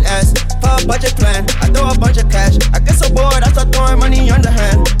that fucking ass for a budget plan. I throw a bunch of cash. I get so bored, I start throwing money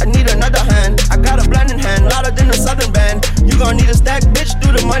underhand. I need another hand. I got a blending hand, louder than a southern band. You gon' need a stack, bitch,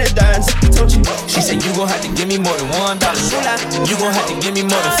 do the money dance. Don't you? She said you gon' have to give me more than $1. You gon' have to give me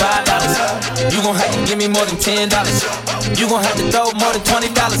more than $5. You gon' have to give me more than $10. You gon' have to throw more than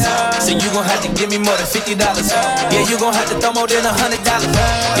 $20. So you gon' have to give me more than $50. Yeah, you gon' have to throw more than $100.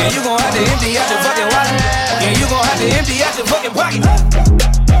 Yeah, you gon' have to empty out your fucking wallet. Yeah, you gon' have to empty out your fucking pocket.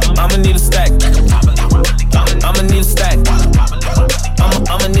 I'ma need a stack. I'ma need a stack.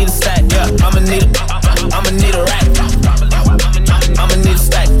 I'ma need a stack. Yeah, I'ma need a rack. I'ma need a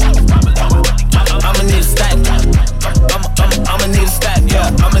stack. I'ma need a stack. I'ma need a stack. Yeah,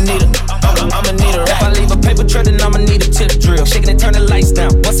 I'ma need a rack. If I leave a paper trail, then I'ma need a tip drill. Shaking and turn the lights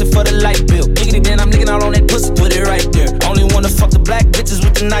down, bust it for the light bill. Giggity then I'm licking out on that pussy, put it right there. Only wanna fuck the black bitches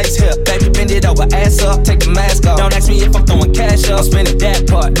with the nice hair. Baby, bend it over, ass up, take the mask off. Don't ask me if I'm throwing cash up. I'm spending that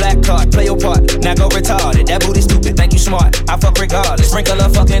part, black card, play your part. Now go retarded, that booty stupid, think you smart. I fuck regardless, sprinkle her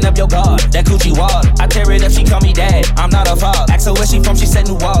fucking up your guard. That coochie wall, I tear it up, she call me dad. I'm not a father. Ask her where she from, she said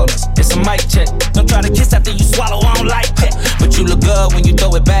New Orleans. It's a mic check. Don't try to kiss after you swallow, I don't like that. But you look good when you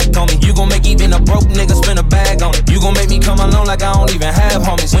throw it back on me. You gon' make even a broke nigga spin a bag on it. You gon' make me come alone like I don't even have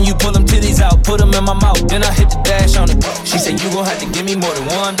homies. When you pull them titties out, put them in my mouth, then I hit the dash on it. She said you gon' have to give me more than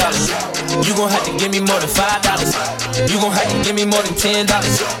 $1. You gon' have to give me more than $5. You gon' have to give me more than $10.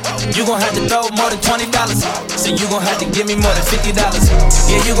 You gon' have to throw more than $20. Say you gon' have to give me more than $50.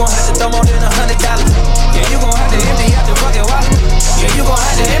 Yeah, you gon' have to throw more than $100. Yeah, you gon' have to empty out the fucking wallet. Yeah, you gon'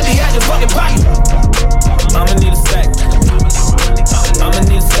 have to empty out the fucking pocket. I'ma need a stack. I'ma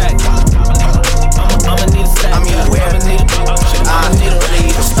need a stack. I'ma need a stack. I mean, where? I'ma need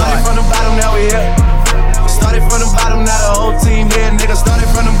a Started from the bottom, now we here. Started from the bottom, now the whole team here. Nigga, started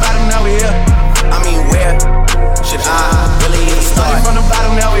from the bottom, now we here. I mean, where should I really start? Started from the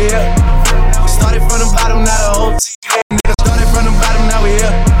bottom, now we here. Started from the bottom, now the whole team here. Nigga, started from the bottom, now we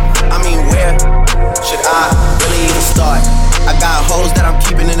here. I mean, where should I really even start? I got hoes that I'm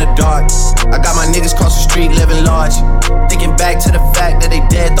keeping in the dark. I got my niggas cross the street living large. Thinking back to the fact that they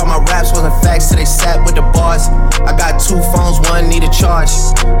dead, thought my raps wasn't facts, so they sat with the bars. I got 2 phones, one need a charge.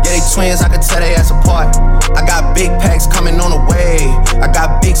 Yeah, they twins, I could tell they ass apart. I got big packs coming on the way. I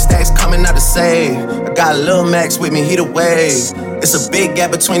got big stacks coming out to save. I got Lil Max with me, he the wave. It's a big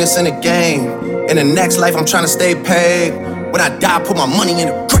gap between us and the game. In the next life, I'm trying to stay paid. When I die, put my money in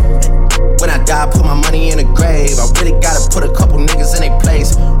the grave. When I die, put my money in the grave. I really gotta put a couple niggas in their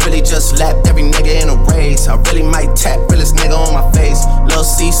place. Really just lapped every nigga in a race. I really might tap realest nigga on my face. Lil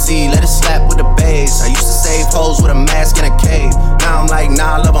CC, let it slap with the bass. I used to save hoes with a mask in a cave. Now I'm like,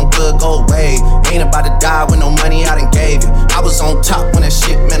 nah, love, I'm good, go away. Ain't about to die with no money I done gave you. I was on top when that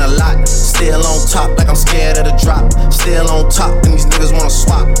shit meant a lot. Still on top like I'm scared of the drop. Still on top and these niggas wanna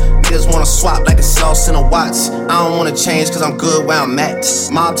swap. Niggas wanna swap like it's sauce in a Watts. I don't wanna change cause I'm good where I'm at.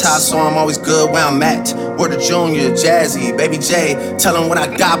 Mob tie, so I'm always good where I'm at. Word to Junior, Jazzy, Baby J. Tell him when I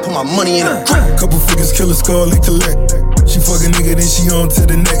die, put my money in a grip. Couple figures, kill a skull and collect. She fuck a nigga, then she on to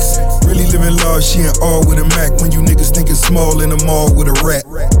the next. Really living large, she ain't all with a Mac. When you niggas thinking small in the mall with a rat.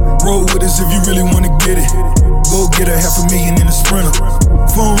 Roll with us if you really wanna get it. Go get a $500,000 in a Sprinter.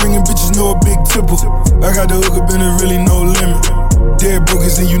 Phone ringing, bitches know a big tipple. I got the hook up and there really no limit. Dead broke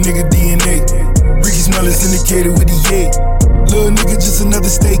is in you nigga DNA. Ricky Smell is indicated with the yay. Little nigga, just another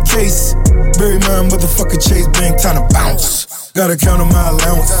state case. Bury my motherfucker Chase Bank, time to bounce. Gotta count on my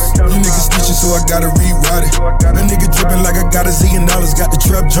allowance. You niggas snitching, so I gotta rewrite it. That nigga dripping like I got $1 zillion. Got the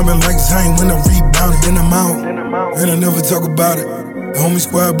trap jumping like Zane when I rebound it. Then I'm out, and I never talk about it. The homie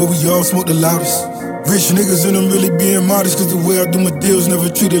squad, but we all smoke the loudest. Rich niggas and I'm really being modest, cause the way I do my deals never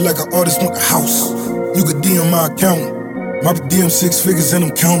treated like an artist want a house. You could DM my account. My DM 6 figures and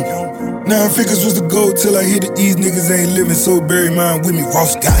I'm counting. 9 figures was the goal till I hit it. These niggas ain't living, so bury mine with me.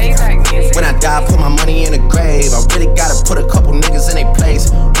 Ross got it. When I die, put my money in a grave. I really gotta put a couple niggas in their place.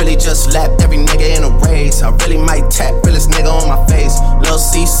 Really just lapped every nigga in a race. I really might tap realest nigga on my face. Lil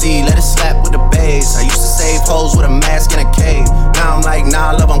CC, let it slap with the bass. I used to save hoes with a mask in a cave. Now I'm like,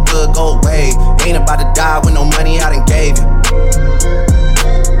 nah, love, I'm good, go away. Ain't about to die with no money I done gave you.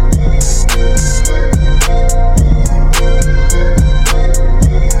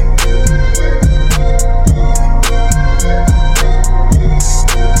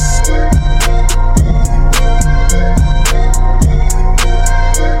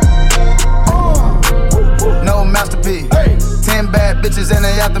 Bitches and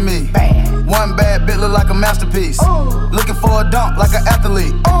they after me. One bad bitch look like a masterpiece. Looking for a dunk like an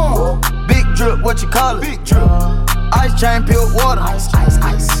athlete. Big drip, what you call it? Big drip. Ice chain, peeled water. Ice.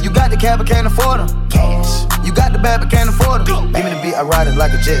 You got the cab, but can't afford them. Cash. You got the bad, but can't afford them. Give me the beat, I ride it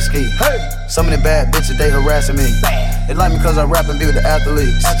like a jet ski. Some of the bad bitches, they harassing me. They like me cause I rap and be with the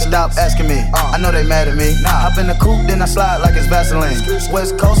athletes. Stop asking me, I know they mad at me. Hop in the coupe, then I slide like it's Vaseline.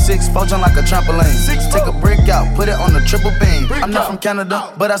 West Coast 6, jump like a trampoline. Take a brick out, put it on the triple beam. I'm not from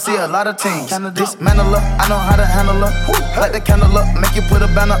Canada, but I see a lot of teams. Dismantle her, I know how to handle her. Light the candle up, make you put a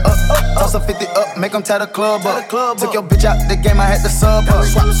banner up. Toss a 50 up, make them tie the club up. Took your bitch out the game, I had to sub her.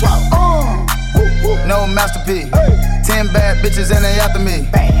 No masterpiece. 10 bad bitches and they after me.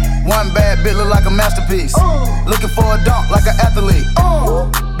 One bad bitch look like a masterpiece. Looking for a dunk like an athlete.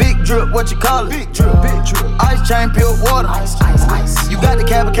 Big drip, what you call it? Big drip. Ice chain, peeled water. Ice. You got the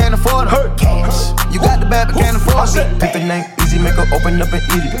cab, but can't afford it. Cash. You got the bad, but can't afford it. Pick the name easy, make her open up and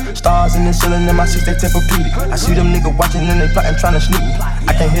eat it. Stars in the ceiling in my seats, they Tempur-Pedic. I see them niggas watching and they plotting, trying to sneak me.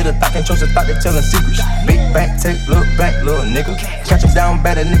 I can't hear the thought, can't trust the thought, they telling secrets. Big bank, take, look back, little nigga. Catch him down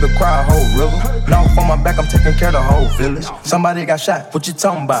bad, a nigga cry a whole river. Now on my back, I'm taking care of the whole village. Somebody got shot, what you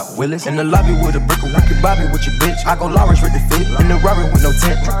talking about, Willis? In the lobby with a brick of Ricky Bobby with your bitch. I go Lawrence with the fit, in the Rari with no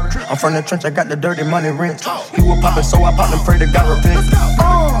tent. I'm from the trench, I got the dirty money rent. He was poppin', so I popped and pray to God repent.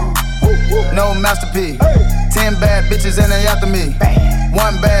 No masterpiece. 10 bad bitches and they after me.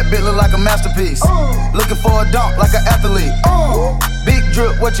 One bad bitch look like a masterpiece. Looking for a dunk like an athlete. Big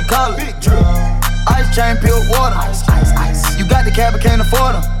drip, what you call it? Big drip. Ice chain, pure water. Ice. You got the cab, but can't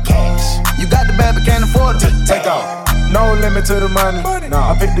afford them. Cash. You got the bad, but can't afford them. Take off. No limit to the money.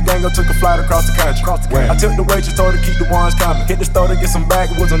 Nah, I picked the gang up, took a flight across the country. I took the waitress, told her to keep the ones coming. Hit the store to get some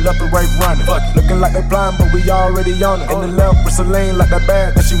backwoods and left the right running. Looking like they blind, but we already on it. In the left with Celine, like that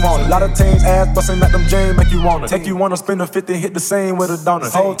bag that she wanted. A lot of teams ass busting like them James, make you want it. Take you wanna spend a 50, hit the same with a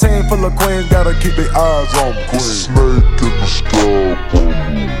donut. Whole team full of queens, gotta keep their eyes on queen. Snake in the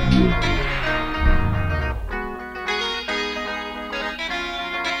sky.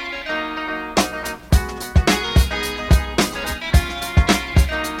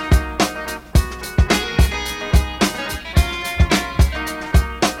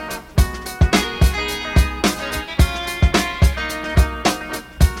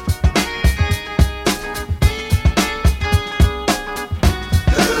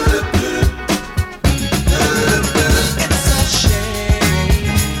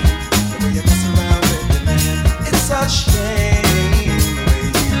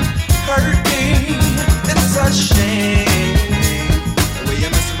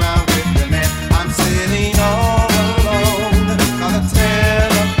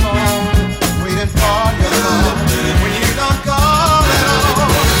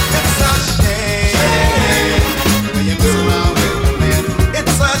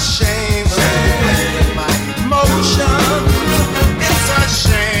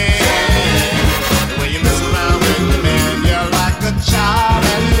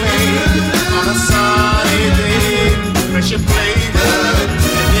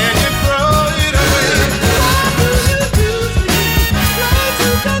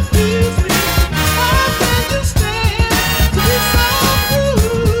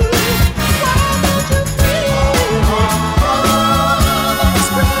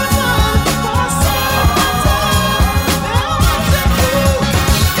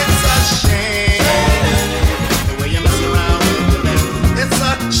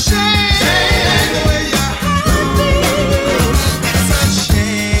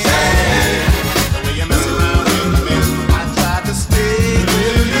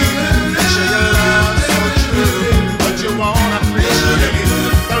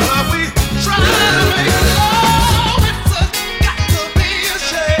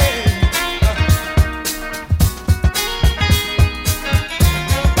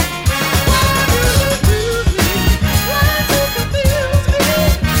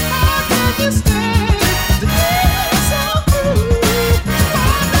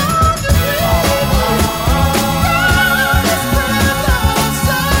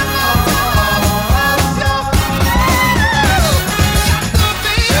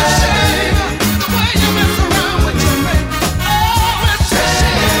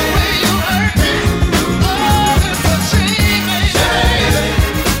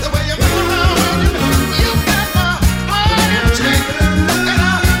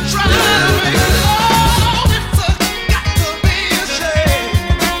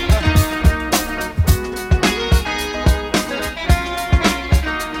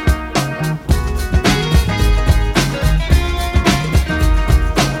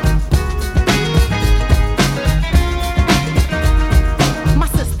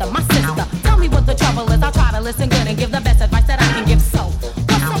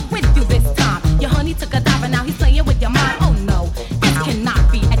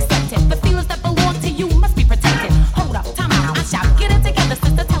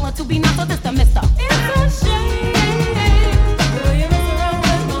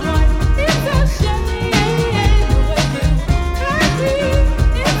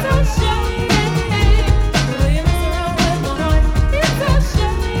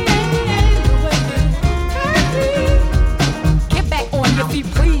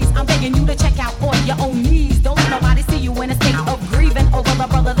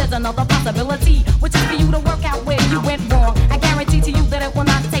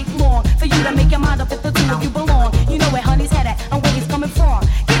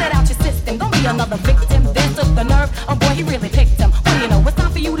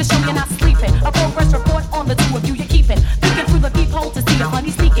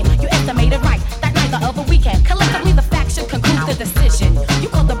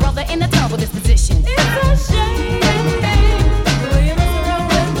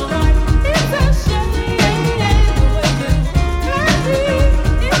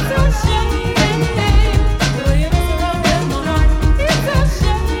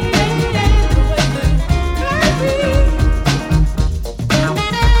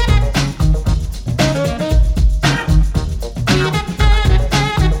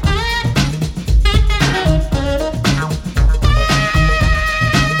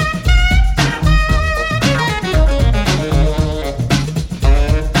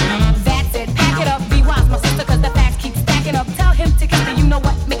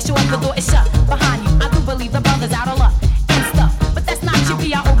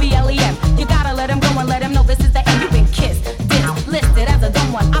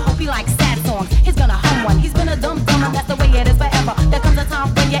 I hope he likes sad songs. He's gonna hum one. He's been a dumb and that's the way it is forever. There comes a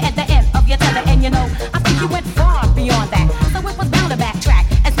time when you're at the end of your tether, and you know, I think you went far beyond that. So it was bound to backtrack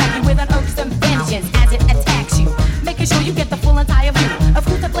and smack you with an irksome vengeance as it attacks you, making sure you get the full entire view of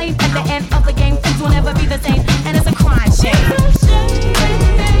who's to blame at the end of the game. Things will never be the same, and it's a crime shame.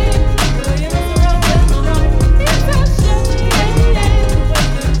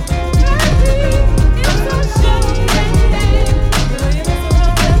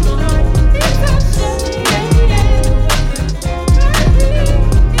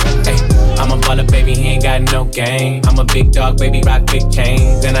 Baby, he ain't got no game. I'm a big dog, baby, rock big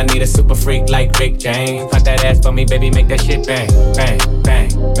chains. And I need a super freak like Rick James. Pop that ass for me, baby, make that shit bang, bang, bang.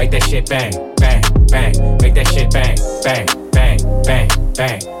 Make that shit bang, bang, bang. Make that shit bang, bang, bang, bang,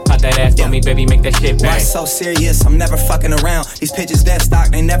 bang. Pop that ass for me, baby, make that shit bang. Why so serious? I'm never fucking around. These pitches dead stock,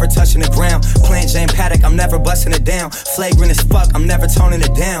 they never touching the ground. Playing Jane Paddock, I'm never busting it down. Flagrant as fuck, I'm never toning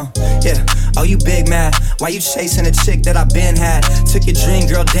it down. Yeah, oh you big mad? Why you chasing a chick that I been had? Took your dream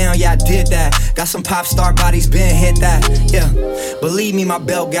girl down, yeah I did that. Got some pop star bodies, been hit that. Yeah, believe me, my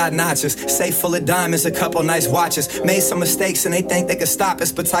belt got notches. Safe full of diamonds, a couple nice watches. Made some mistakes and they think they can stop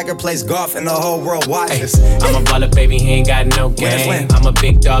us, but Tiger plays golf and the whole world watches. I'm a baller, baby, he ain't got no game. I'm a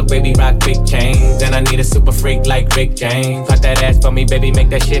big dog, baby, rock big chains. And I need a super freak like Rick James. Pop that ass for me, baby, make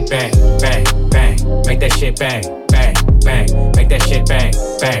that shit bang, bang, bang. Make that shit bang, bang, bang. Make that shit bang,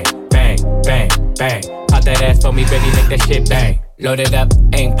 bang, bang, bang, bang. Pop that ass for me, baby, make that shit bang. Load it up,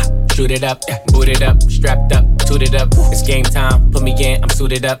 aim, shoot it up, boot it up, strapped up, toot it up. It's game time, put me in, I'm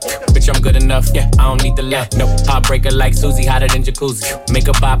suited up. Bitch, I'm good enough, yeah, I don't need the love. No, heartbreaker like Susie, hotter than jacuzzi. Make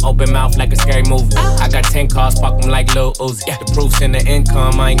a bop, open mouth like a scary movie. I got 10 cars, park them like Lil Uzi. The proof's in the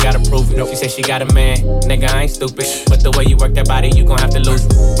income, I ain't gotta prove it. She said she got a man, nigga, I ain't stupid. But the way you work that body, you gon' have to lose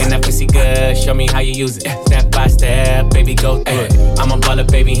it. And that pussy good, show me how you use it. Step by step, baby, go through it. I'm a baller,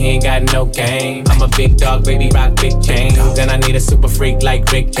 baby, he ain't got no game. I'm a big dog, baby, rock big chains. And I need a super freak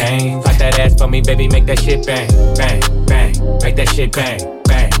like Rick James. Pop that ass for me, baby, make that shit bang, bang, bang. Make that shit bang,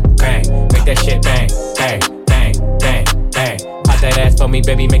 bang, bang. Make that shit bang, bang, bang, bang, bang. Pop that ass for me,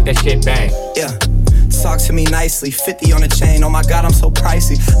 baby, make that shit bang. Yeah. Talk to me nicely, 50 on the chain, oh my god, I'm so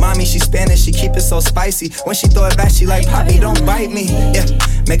pricey. Mommy, she Spanish, she keep it so spicy. When she throw it back, she like, Poppy, don't bite me. Yeah,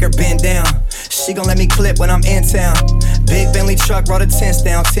 make her bend down. She gon' let me clip when I'm in town. Big Bentley truck, roll the tents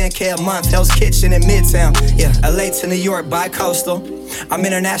down. 10K a month, Hell's Kitchen in Midtown. Yeah, LA to New York, bi-coastal. I'm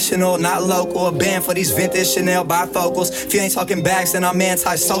international, not local. A band for these vintage Chanel bifocals. If you ain't talking bags, then I'm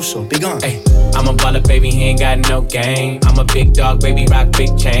anti-social. Be gone. Ay, I'm a baller, baby, he ain't got no game. I'm a big dog, baby, rock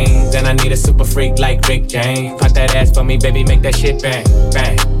big chains. And I need a super freak like Rick James. Pop that ass for me, baby, make that shit bang,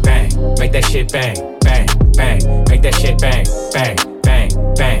 bang, bang. Make that shit bang, bang, bang. Make that shit bang, bang, bang,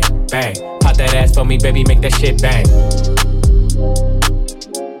 bang, bang. Pop that ass for me, baby, make that shit bang.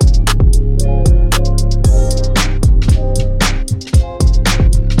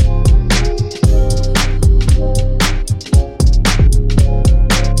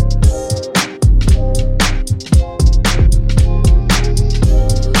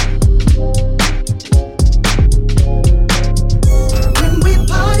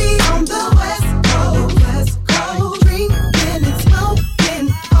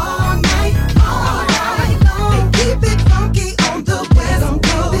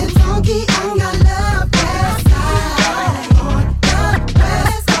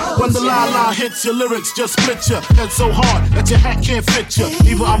 Hits your lyrics, just split ya. Head so hard that your hat can't fit ya.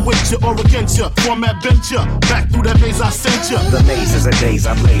 Either I'm with ya or against ya. Format bent ya. Back through that maze I sent ya. The maze is a daze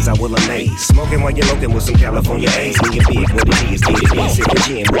I blaze, I will amaze. Smoking while you're looking with some California A's. When you big, what it is, get it in. Sit the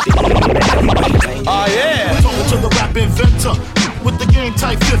gin with the gin in the heavyweight. Oh yeah. Talking to the rap inventor. With the game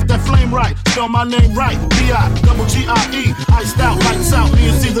type fifth, that flame right. Spell my name right. B-I-double-G-I-E. Iced out, lights out, me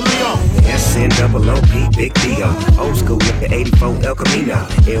and C the Leo. S-N-double-O-P, Big D-O. Old school nigga, 84 El Camino.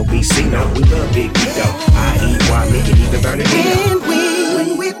 LBC, no, we love Big D-O. I-E-Y, make it even burn it down.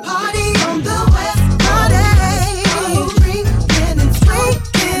 When we party on the West Party, drinking and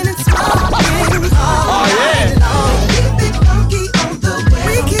drinking and smoking all night long. Keep it funky on the West.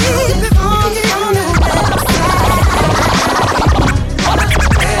 We keep it funky on the West Side.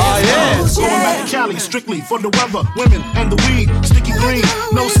 Going back to Cali, strictly for the weather, women and the weed. Sticky green,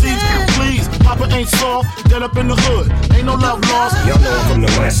 no seeds, please. Papa ain't ain't soft, dead up in the hood. Ain't no love lost. Y'all know I'm from the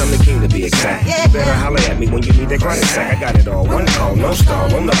West, I'm the king to be exact. You better holler at me when you need that chronic sack. I got it all, one call, no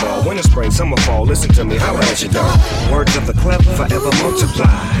stall, on the ball. Winter, spring, summer, fall, listen to me, holler at your dog. Words of the clever, forever multiply.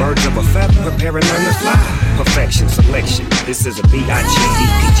 Birds of a feather, prepare and learn to fly. Perfection, selection, this is a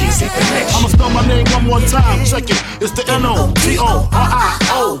B-I-G-D-P-G-C connection. I'ma spell my name one more time, check it. It's the N-O-T-O-R-I-O-U-S.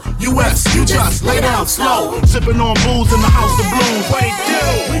 You just lay down slow, sipping on booze in the house of blues. What it do?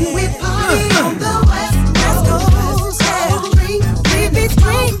 When we party on the West Coast, drink, we be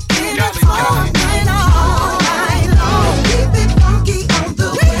drinking all night long. Keep it funky on the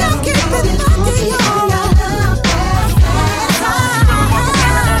West Coast. We gon' keep it funky on the West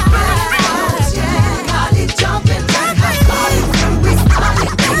Coast. Body jumping like hot body when we started.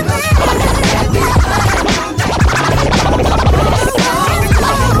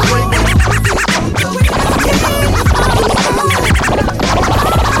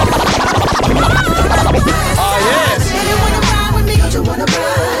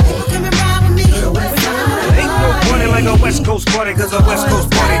 Like a West Coast party, cause a West Coast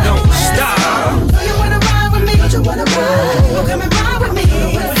party don't stop. You wanna ride with me? Don't you wanna ride? Well, come and ride with me.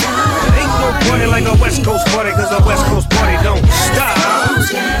 Ain't no party like a West Coast party, cause a West Coast